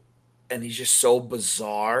how, and he's just so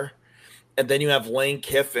bizarre. And then you have Lane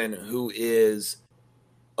Kiffin, who is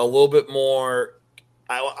a little bit more,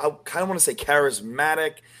 I kind of want to say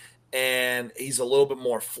charismatic, and he's a little bit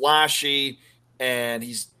more flashy, and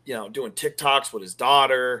he's, doing TikToks with his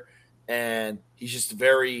daughter, and he's just a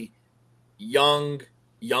very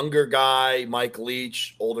younger guy. Mike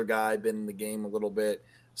Leach, older guy, been in the game a little bit.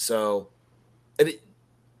 So it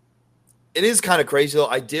is kind of crazy, though.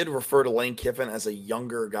 I did refer to Lane Kiffin as a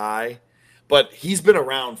younger guy, but he's been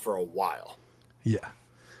around for a while. Yeah.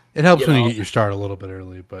 It helps when you get your start a little bit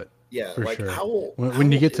early, but yeah, for like sure. how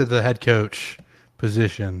When you get to the head coach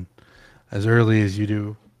position as early as you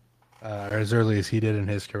do, or as early as he did in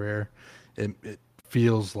his career, it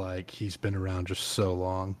feels like he's been around just so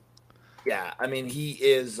long. Yeah, I mean, he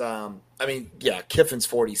is. Kiffin's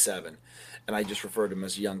 47, and I just referred to him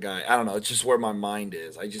as a young guy. I don't know. It's just where my mind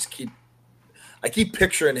is. I keep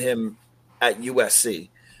picturing him at USC.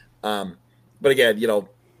 But again, you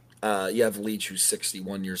have Leach, who's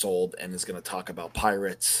 61 years old and is going to talk about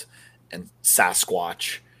pirates and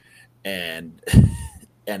Sasquatch and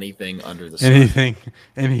anything under the sun. Anything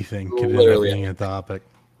could end up being a topic.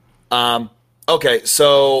 Okay,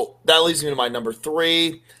 so that leads me to my number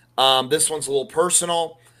 3. This one's a little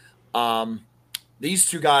personal. These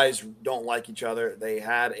two guys don't like each other. They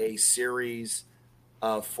had a series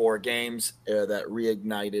of 4 games that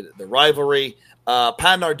reignited the rivalry.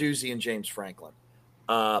 Pat Narduzzi and James Franklin.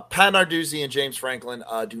 Pat Narduzzi and James Franklin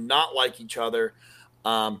do not like each other.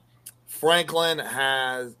 Franklin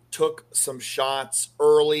took some shots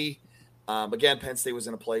early. Again, Penn State was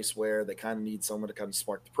in a place where they kind of need someone to kind of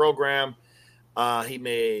spark the program. He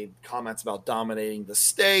made comments about dominating the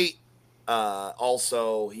state.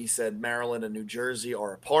 Also, he said Maryland and New Jersey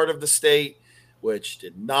are a part of the state, which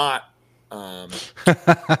did not. I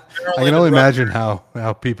can only imagine how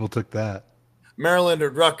people took that. Maryland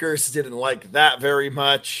and Rutgers didn't like that very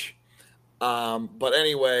much. But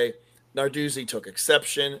anyway, Narduzzi took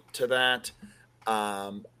exception to that.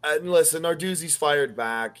 And listen, Narduzzi's fired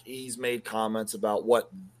back. He's made comments about what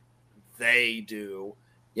they do.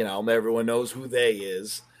 Everyone knows who they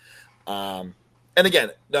is. And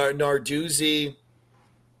again, Narduzzi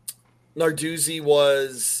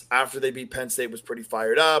was, after they beat Penn State, was pretty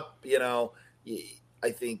fired up. I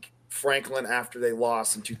think Franklin, after they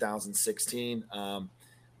lost in 2016,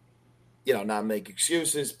 not make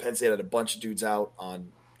excuses. Penn State had a bunch of dudes out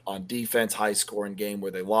on defense, high scoring game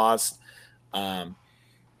where they lost. And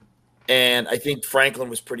I think Franklin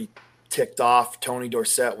was pretty ticked off. Tony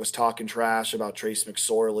Dorsett was talking trash about Trace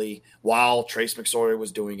McSorley while Trace McSorley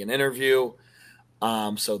was doing an interview.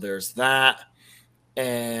 So there's that.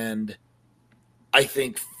 And I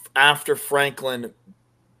think after Penn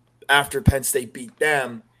State beat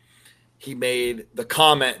them, he made the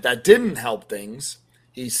comment that didn't help things.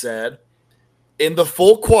 He said, in the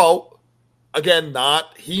full quote, again,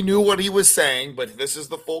 he knew what he was saying, but this is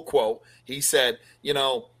the full quote. He said,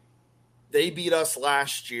 they beat us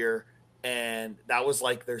last year, and that was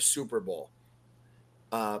like their Super Bowl.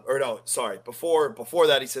 Before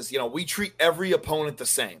that, he says, we treat every opponent the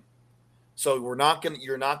same. So you're not going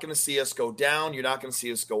to see us go down. You're not going to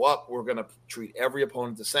see us go up. We're going to treat every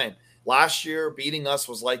opponent the same. Last year, beating us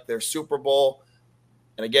was like their Super Bowl.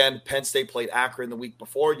 And again, Penn State played Akron the week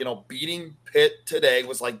before. Beating Pitt today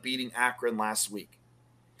was like beating Akron last week.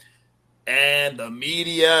 And the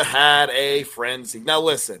media had a frenzy. Now,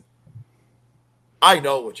 listen, I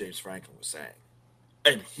know what James Franklin was saying.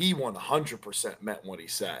 And he 100% meant what he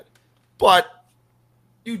said. But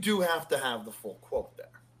you do have to have the full quote there.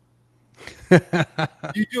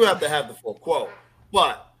 You do have to have the full quote.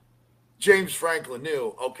 But James Franklin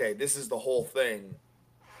knew, okay, this is the whole thing,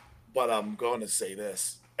 but I'm going to say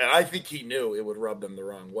this. And I think he knew it would rub them the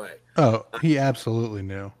wrong way. Oh, he absolutely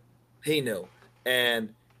knew. He knew.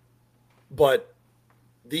 But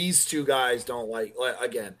these two guys don't like,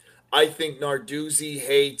 again, I think Narduzzi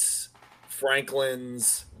hates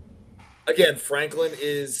Franklin's. Again, Franklin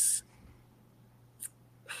is,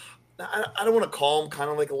 I don't want to call him kind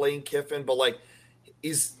of like a Lane Kiffin, but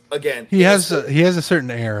he's, again. He has a certain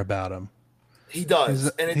air about him. He does.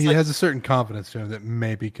 He has a certain confidence to him that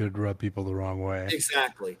maybe could rub people the wrong way.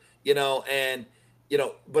 Exactly.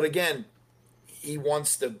 But again, he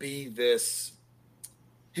wants to be this,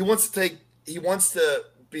 he wants to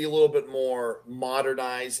be a little bit more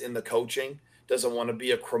modernized in the coaching, doesn't want to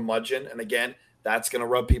be a curmudgeon. And again, that's going to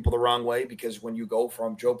rub people the wrong way, because when you go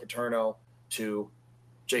from Joe Paterno to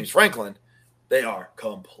James Franklin, they are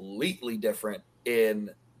completely different in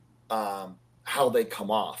how they come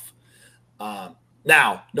off.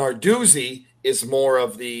 Now, Narduzzi is more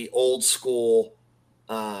of the old school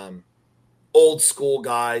Um, old school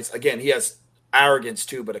guys. Again, he has arrogance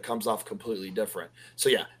too, but it comes off completely different. So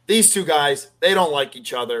yeah, these two guys, they don't like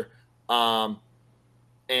each other. And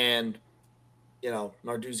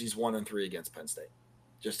Narduzzi's 1-3 against Penn State.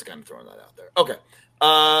 Just to kind of throw that out there. Okay.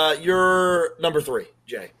 Your number 3,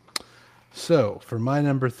 Jay. So for my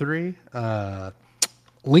number 3,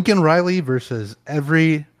 Lincoln Riley versus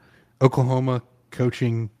every Oklahoma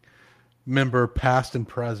coaching member, past and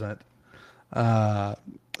present.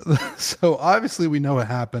 So obviously we know what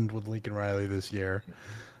happened with Lincoln Riley this year.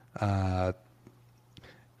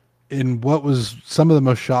 In what was some of the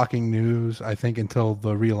most shocking news, I think, until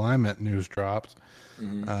the realignment news dropped,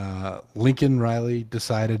 Lincoln Riley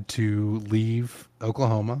decided to leave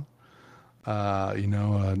Oklahoma.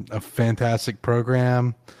 A fantastic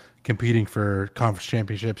program, competing for conference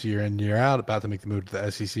championships year in, year out, about to make the move to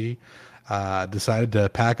the SEC. Decided to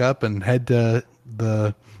pack up and head to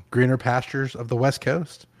the greener pastures of the West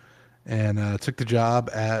Coast, and took the job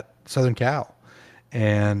at Southern Cal.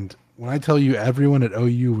 And when I tell you everyone at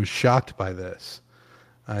OU was shocked by this,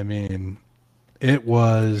 I mean, it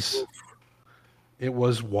was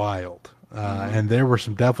wild. And there were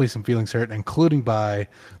definitely some feelings hurt, including by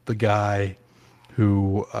the guy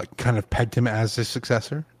who kind of pegged him as his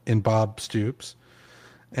successor in Bob Stoops.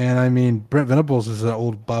 And I mean, Brent Venables is an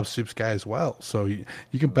old Bob Stoops guy as well. So you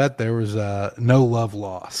can bet there was no love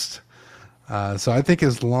lost. So I think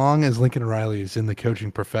as long as Lincoln Riley is in the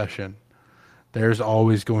coaching profession, there's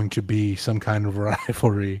always going to be some kind of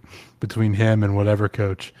rivalry between him and whatever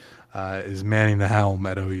coach is manning the helm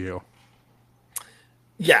at OU.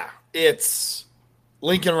 Yeah, it's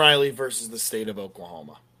Lincoln Riley versus the state of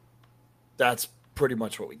Oklahoma. That's pretty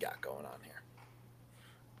much what we got going on here.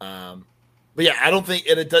 But yeah, I don't think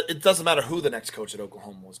it doesn't matter who the next coach at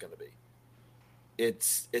Oklahoma was going to be.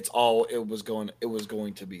 It was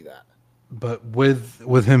going to be that. But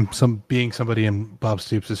with him being somebody in Bob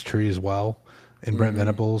Stoops' tree as well, and Brent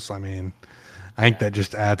Venables, I mean, I think that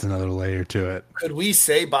just adds another layer to it. Could we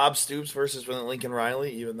say Bob Stoops versus Lincoln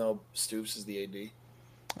Riley, even though Stoops is the AD?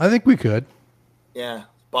 I think we could. Yeah,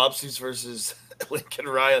 Bob Stoops versus Lincoln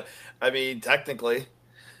Riley. I mean, technically,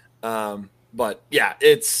 but yeah,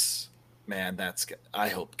 that's good. I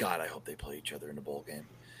hope they play each other in a bowl game.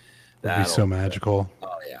 That'd be so magical.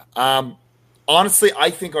 Oh yeah. Honestly,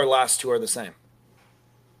 I think our last two are the same.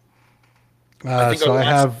 I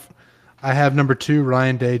have number 2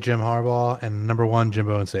 Ryan Day, Jim Harbaugh, and number 1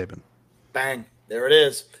 Jimbo and Saban. Bang, there it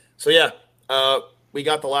is. So yeah, we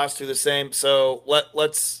got the last two the same. So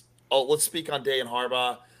let's speak on Day and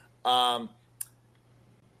Harbaugh.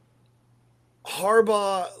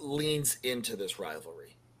 Harbaugh leans into this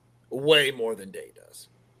rivalry way more than Day does.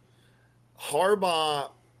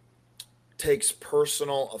 Harbaugh takes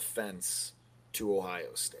personal offense to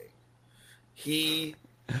Ohio State.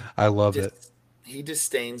 I love it. He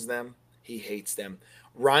disdains them. He hates them.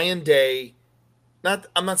 Ryan Day,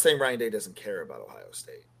 I'm not saying Ryan Day doesn't care about Ohio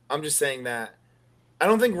State. I'm just saying that I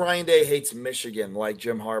don't think Ryan Day hates Michigan like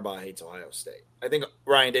Jim Harbaugh hates Ohio State. I think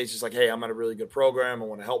Ryan Day's just like, hey, I'm at a really good program. I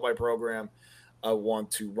want to help my program. I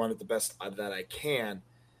want to run it the best that I can.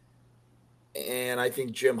 And I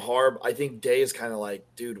think Day is kind of like,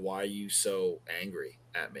 dude, why are you so angry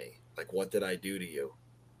at me? Like, what did I do to you?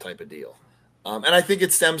 Type of deal. And I think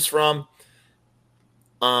it stems from,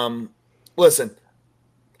 listen,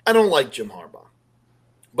 I don't like Jim Harbaugh,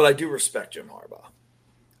 but I do respect Jim Harbaugh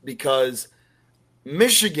because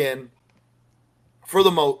Michigan,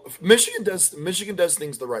 Michigan does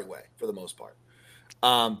things the right way for the most part.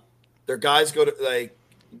 Their guys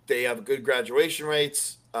they have good graduation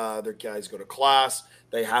rates. Their guys go to class.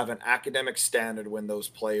 They have an academic standard when those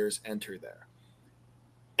players enter there.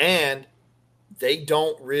 And they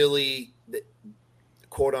don't really,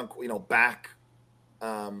 quote unquote, back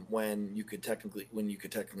when you could technically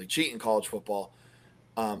cheat in college football,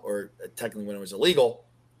 or technically when it was illegal.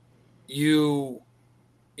 You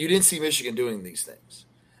didn't see Michigan doing these things.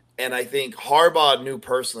 And I think Harbaugh knew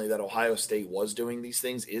personally that Ohio State was doing these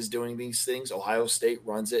things, is doing these things. Ohio State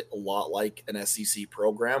runs it a lot like an SEC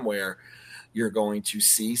program where you're going to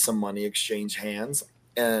see some money exchange hands.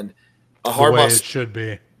 And the way it should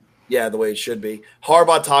be. Yeah, the way it should be.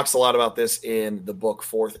 Harbaugh talks a lot about this in the book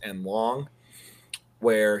Fourth and Long,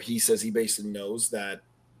 where he says he basically knows that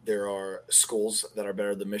there are schools that are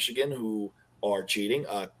better than Michigan who are cheating.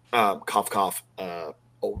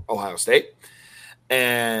 Ohio State.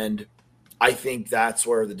 And I think that's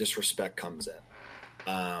where the disrespect comes in.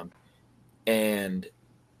 And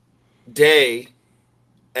Day,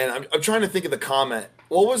 and I'm trying to think of the comment.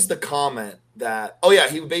 What was the comment that – oh, yeah,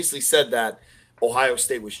 he basically said that Ohio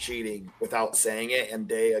State was cheating without saying it, and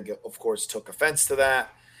Day, of course, took offense to that,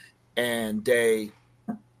 and Day,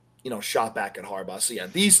 shot back at Harbaugh. So yeah,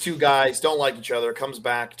 these two guys don't like each other. It comes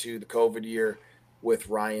back to the COVID year with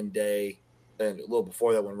Ryan Day, and a little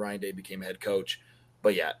before that when Ryan Day became head coach.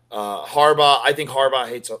 But yeah, Harbaugh. I think Harbaugh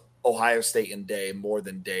hates Ohio State and Day more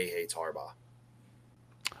than Day hates Harbaugh.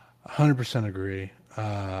 100% agree.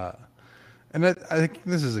 And I think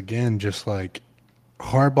this is again just like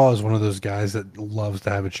Harbaugh is one of those guys that loves to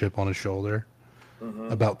have a chip on his shoulder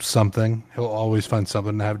about something. He'll always find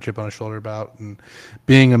something to have a chip on his shoulder about. And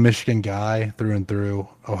being a Michigan guy through and through,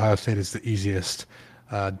 Ohio State is the easiest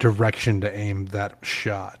direction to aim that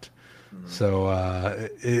shot. So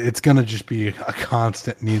it's going to just be a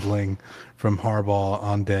constant needling from Harbaugh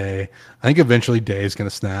on Day. I think eventually Day is going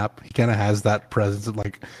to snap. He kind of has that presence of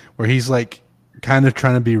like where he's like kind of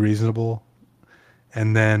trying to be reasonable,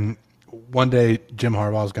 and then one day Jim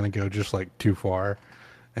Harbaugh is going to go just like too far,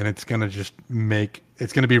 and it's going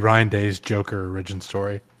to be Ryan Day's Joker origin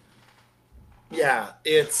story. Yeah,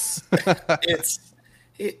 it.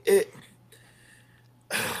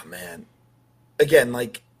 Oh man, again,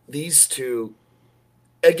 like these two.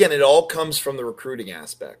 Again, it all comes from the recruiting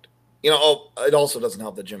aspect. It also doesn't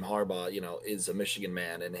help that Jim Harbaugh, is a Michigan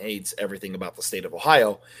man and hates everything about the state of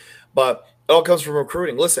Ohio, but it all comes from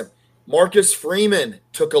recruiting. Listen, Marcus Freeman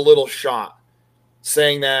took a little shot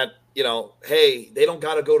saying that, hey, they don't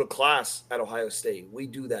got to go to class at Ohio State. We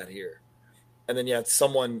do that here. And then yet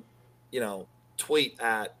someone, tweet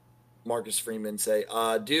at Marcus Freeman, say,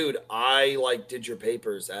 dude, I did your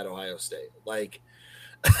papers at Ohio State.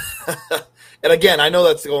 And again, I know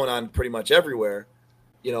that's going on pretty much everywhere,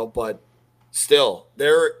 but still,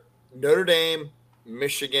 they're Notre Dame,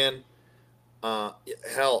 Michigan,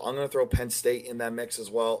 hell, I'm going to throw Penn State in that mix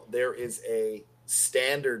as well. There is a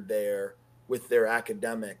standard there with their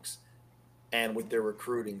academics and with their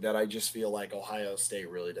recruiting that I just feel like Ohio State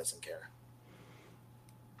really doesn't care.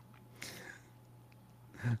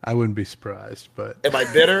 I wouldn't be surprised, but Am I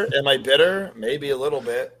bitter? Maybe a little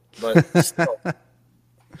bit, but still.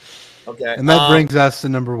 Okay. And that brings us to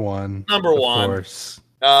number one. Number one. Of course.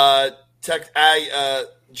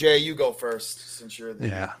 Jay, you go first since you're the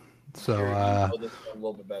yeah. So you know this a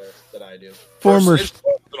little bit better than I do. Former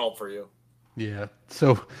personal for you. Yeah.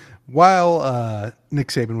 So while Nick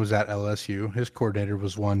Saban was at LSU, his coordinator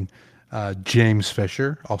was one James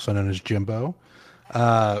Fisher, also known as Jimbo.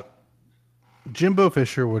 Jimbo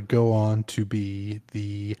Fisher would go on to be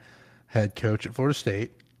the head coach at Florida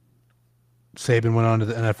State. Saban went on to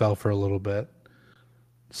the NFL for a little bit.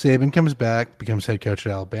 Saban comes back, becomes head coach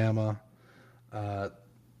at Alabama.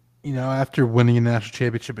 After winning a national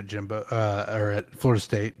championship at Florida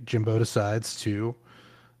State, Jimbo decides to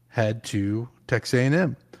head to Texas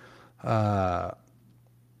A&M.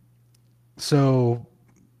 So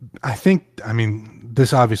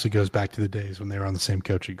this obviously goes back to the days when they were on the same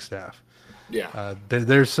coaching staff. Yeah.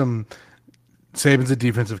 There's some Saban's a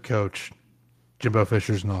defensive coach, Jimbo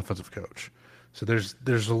Fisher's an offensive coach. So there's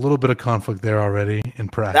a little bit of conflict there already in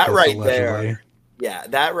practice. That right allegedly. there. Yeah,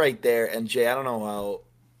 that right there. And Jay, I don't know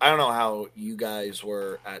how you guys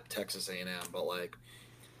were at Texas A&M, but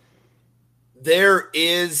there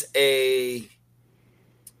is a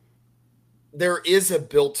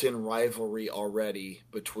built-in rivalry already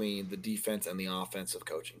between the defense and the offensive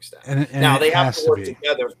coaching staff. And now they have to work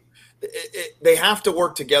together. They have to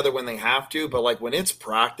work together when they have to, but when it's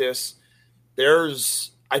practice,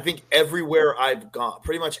 I think everywhere I've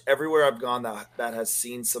gone that has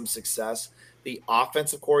seen some success, the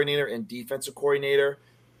offensive coordinator and defensive coordinator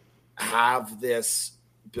have this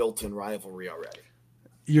built-in rivalry already.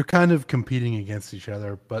 You're kind of competing against each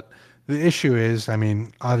other, but the issue is,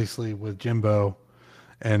 obviously with Jimbo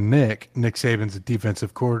and Nick Saban's a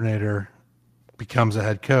defensive coordinator, becomes a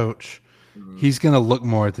head coach. Mm-hmm. He's going to look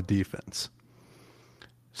more at the defense.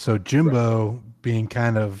 So Jimbo being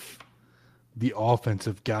kind of the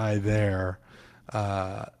offensive guy there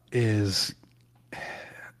is,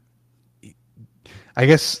 I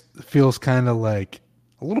guess, feels kind of like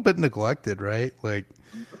a little bit neglected, right?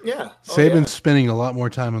 Saban's spending a lot more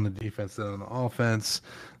time on the defense than on the offense.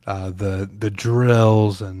 The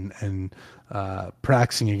drills and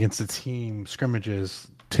practicing against the team scrimmages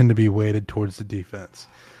tend to be weighted towards the defense.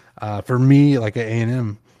 For me, at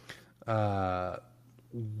A&M,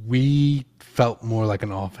 we felt more like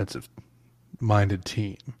an offensive-minded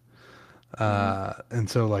team. And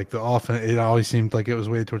so, the offense, it always seemed like it was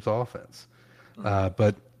weighted towards the offense.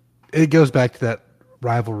 But it goes back to that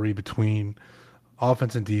rivalry between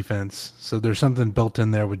offense and defense. So there's something built in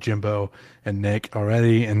there with Jimbo and Nick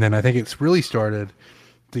already. And then I think it's really started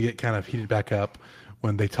to get kind of heated back up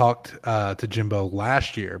when they talked to Jimbo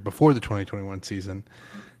last year before the 2021 season,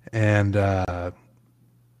 and I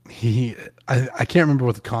can't remember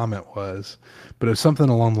what the comment was, but it was something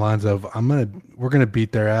along the lines of we're gonna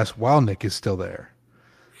beat their ass while Nick is still there.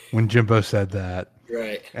 When Jimbo said that,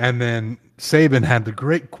 Right. and then Saban had the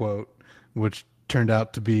great quote, which turned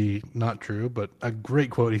out to be not true, but a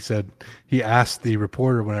great quote. He said he asked the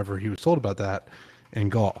reporter whenever he was told about that in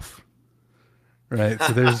golf. Right.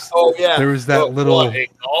 So Oh yeah. there was that What, little in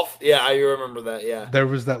golf? Yeah, I remember that. Yeah. there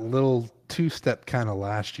was that little two-step kind of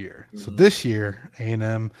last year. So Mhm. this year,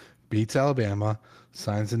 A&M beats Alabama,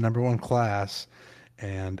 signs the #1 class,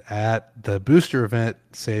 and at the booster event,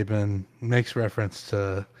 Saban makes reference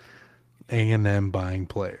to A&M buying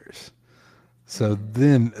players. So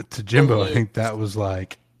then to Jimbo, I Balloon. think that was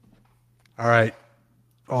like, all right,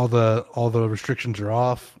 all the restrictions are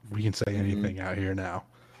off. We can say Mhm. anything out here now.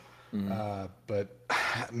 Mhm. But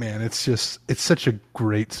man, it's such a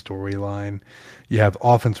great storyline. You have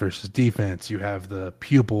offense versus defense. You have the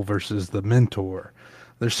pupil versus the mentor.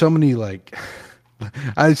 There's so many like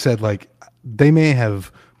I said like they may have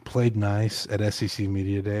played nice at SEC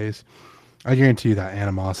media days. I guarantee you that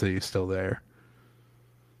animosity is still there.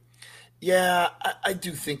 Yeah, I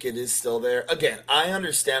do think it is still there. Again, I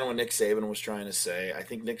understand what Nick Saban was trying to say. I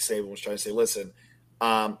think Nick Saban was trying to say, listen,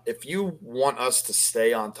 if you want us to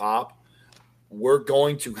stay on top, we're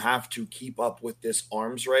going to have to keep up with this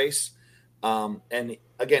arms race. And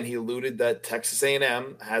again, he alluded that Texas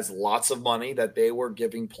A&M has lots of money that they were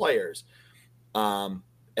giving players. And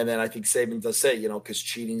then I think Saban does say, because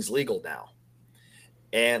cheating's legal now.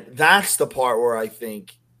 And that's the part where I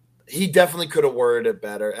think he definitely could have worded it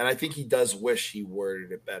better. And I think he does wish he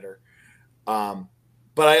worded it better.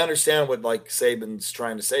 But I understand what like Saban's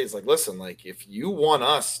trying to say. It's like, listen, like if you want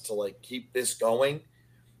us to like keep this going,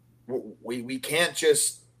 we can't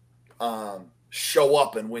just show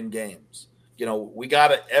up and win games.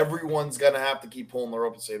 Everyone's gonna have to keep pulling the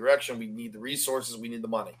rope in the same direction. We need the resources, we need the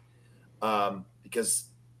money. Because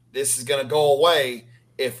this is gonna go away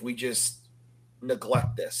if we just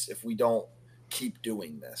neglect this, if we don't keep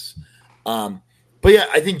doing this. But yeah,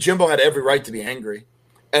 I think Jimbo had every right to be angry.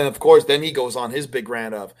 And of course, then he goes on his big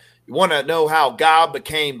rant of, you want to know how God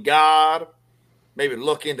became God? Maybe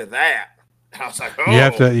look into that. And I was like, oh,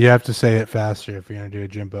 You have to say it faster if you're gonna do a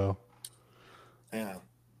Jimbo. yeah.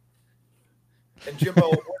 And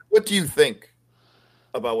Jimbo, what do you think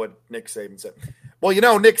about what Nick Saban said? Well,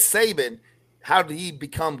 Nick Saban, how did he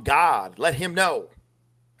become God? Let him know.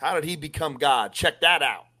 How did he become God? Check that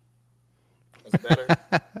out. That's better.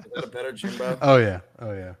 Is that a better Jimbo? Oh yeah.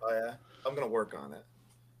 Oh yeah. Oh yeah. I'm gonna work on it.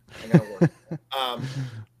 I gotta work.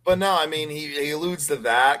 But no, I mean he alludes to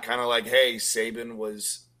that kind of like, hey, Saban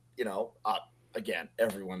was, again,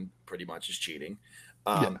 everyone pretty much is cheating.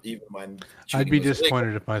 Yeah. Even when I'd cheating be was illegal.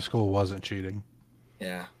 disappointed if my school wasn't cheating.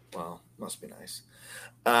 Yeah, well, must be nice.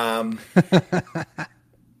 But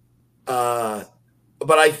I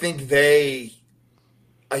think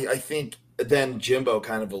I think then Jimbo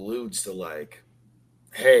kind of alludes to like,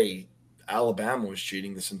 hey, Alabama was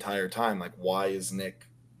cheating this entire time. Like, why is Nick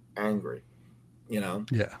angry? Yeah.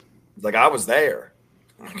 Like I was there.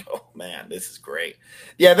 I'm like, oh man, this is great.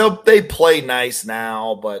 Yeah, they play nice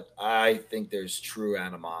now, but I think there's true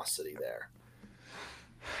animosity there.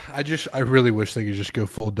 I really wish they could just go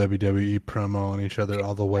full WWE promo on each other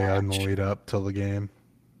all the way on the lead up till the game.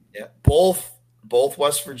 Yeah, both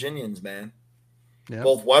West Virginians, man. Yeah.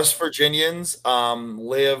 Both West Virginians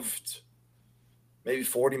lived maybe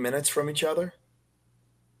 40 minutes from each other.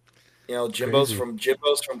 Jimbo's Crazy.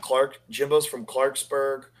 Jimbo's from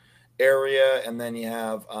Clarksburg area, and then you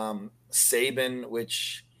have Sabin,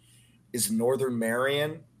 which is Northern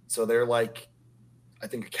Marion. So they're like, I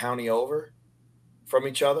think a county over from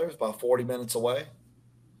each other. It's about 40 minutes away.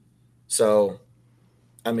 So,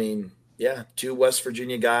 I mean, yeah, two West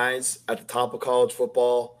Virginia guys at the top of college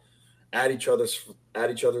football at each other's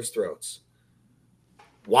throats.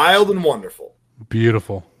 Wild and wonderful,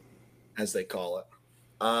 Beautiful. as they call it.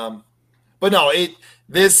 But no,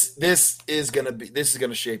 this is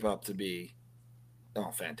gonna shape up to be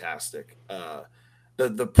fantastic.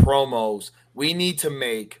 The promos we need to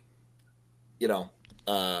make,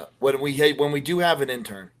 when we do have an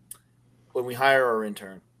intern, when we hire our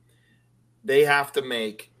intern, they have to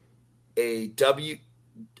make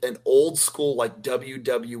an old school like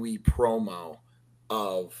WWE promo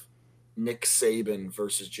of Nick Saban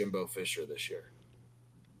versus Jimbo Fisher this year.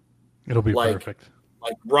 It'll be Like perfect.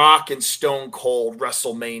 like Rock and Stone Cold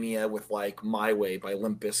WrestleMania with like My Way by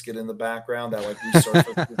Limp Bizkit in the background that like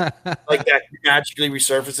resurfaced like that magically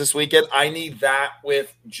resurfaced this weekend. I need that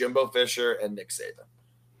with Jimbo Fisher and Nick Saban.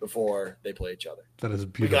 before they play each other. That is a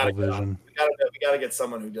beautiful vision. We gotta get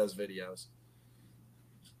someone who does videos.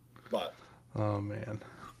 But oh man.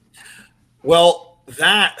 Well,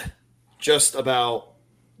 that just about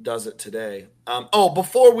does it today.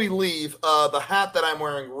 Before we leave, the hat that I'm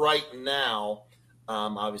wearing right now,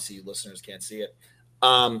 obviously you listeners can't see it.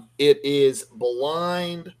 It is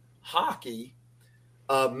Blind Hockey.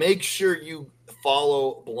 Make sure you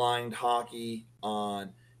follow Blind Hockey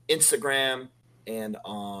on Instagram and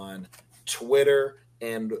on Twitter.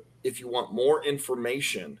 And if you want more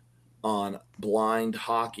information on Blind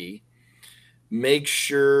Hockey, make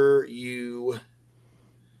sure you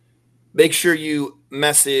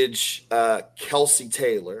message Kelsey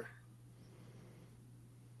Taylor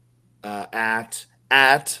at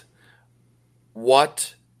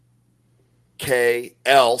what K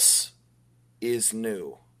else is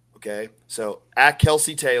new. Okay, so at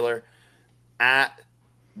Kelsey Taylor at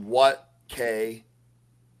what K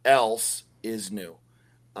else is new.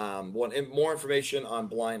 Want more information on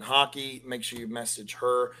Blind Hockey, make sure you message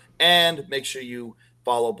her, and make sure you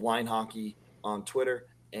follow Blind Hockey on Twitter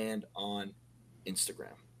and on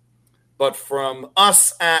Instagram. But from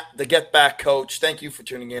us at the Get Back Coach, thank you for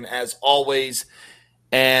tuning in as always,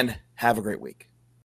 and have a great week.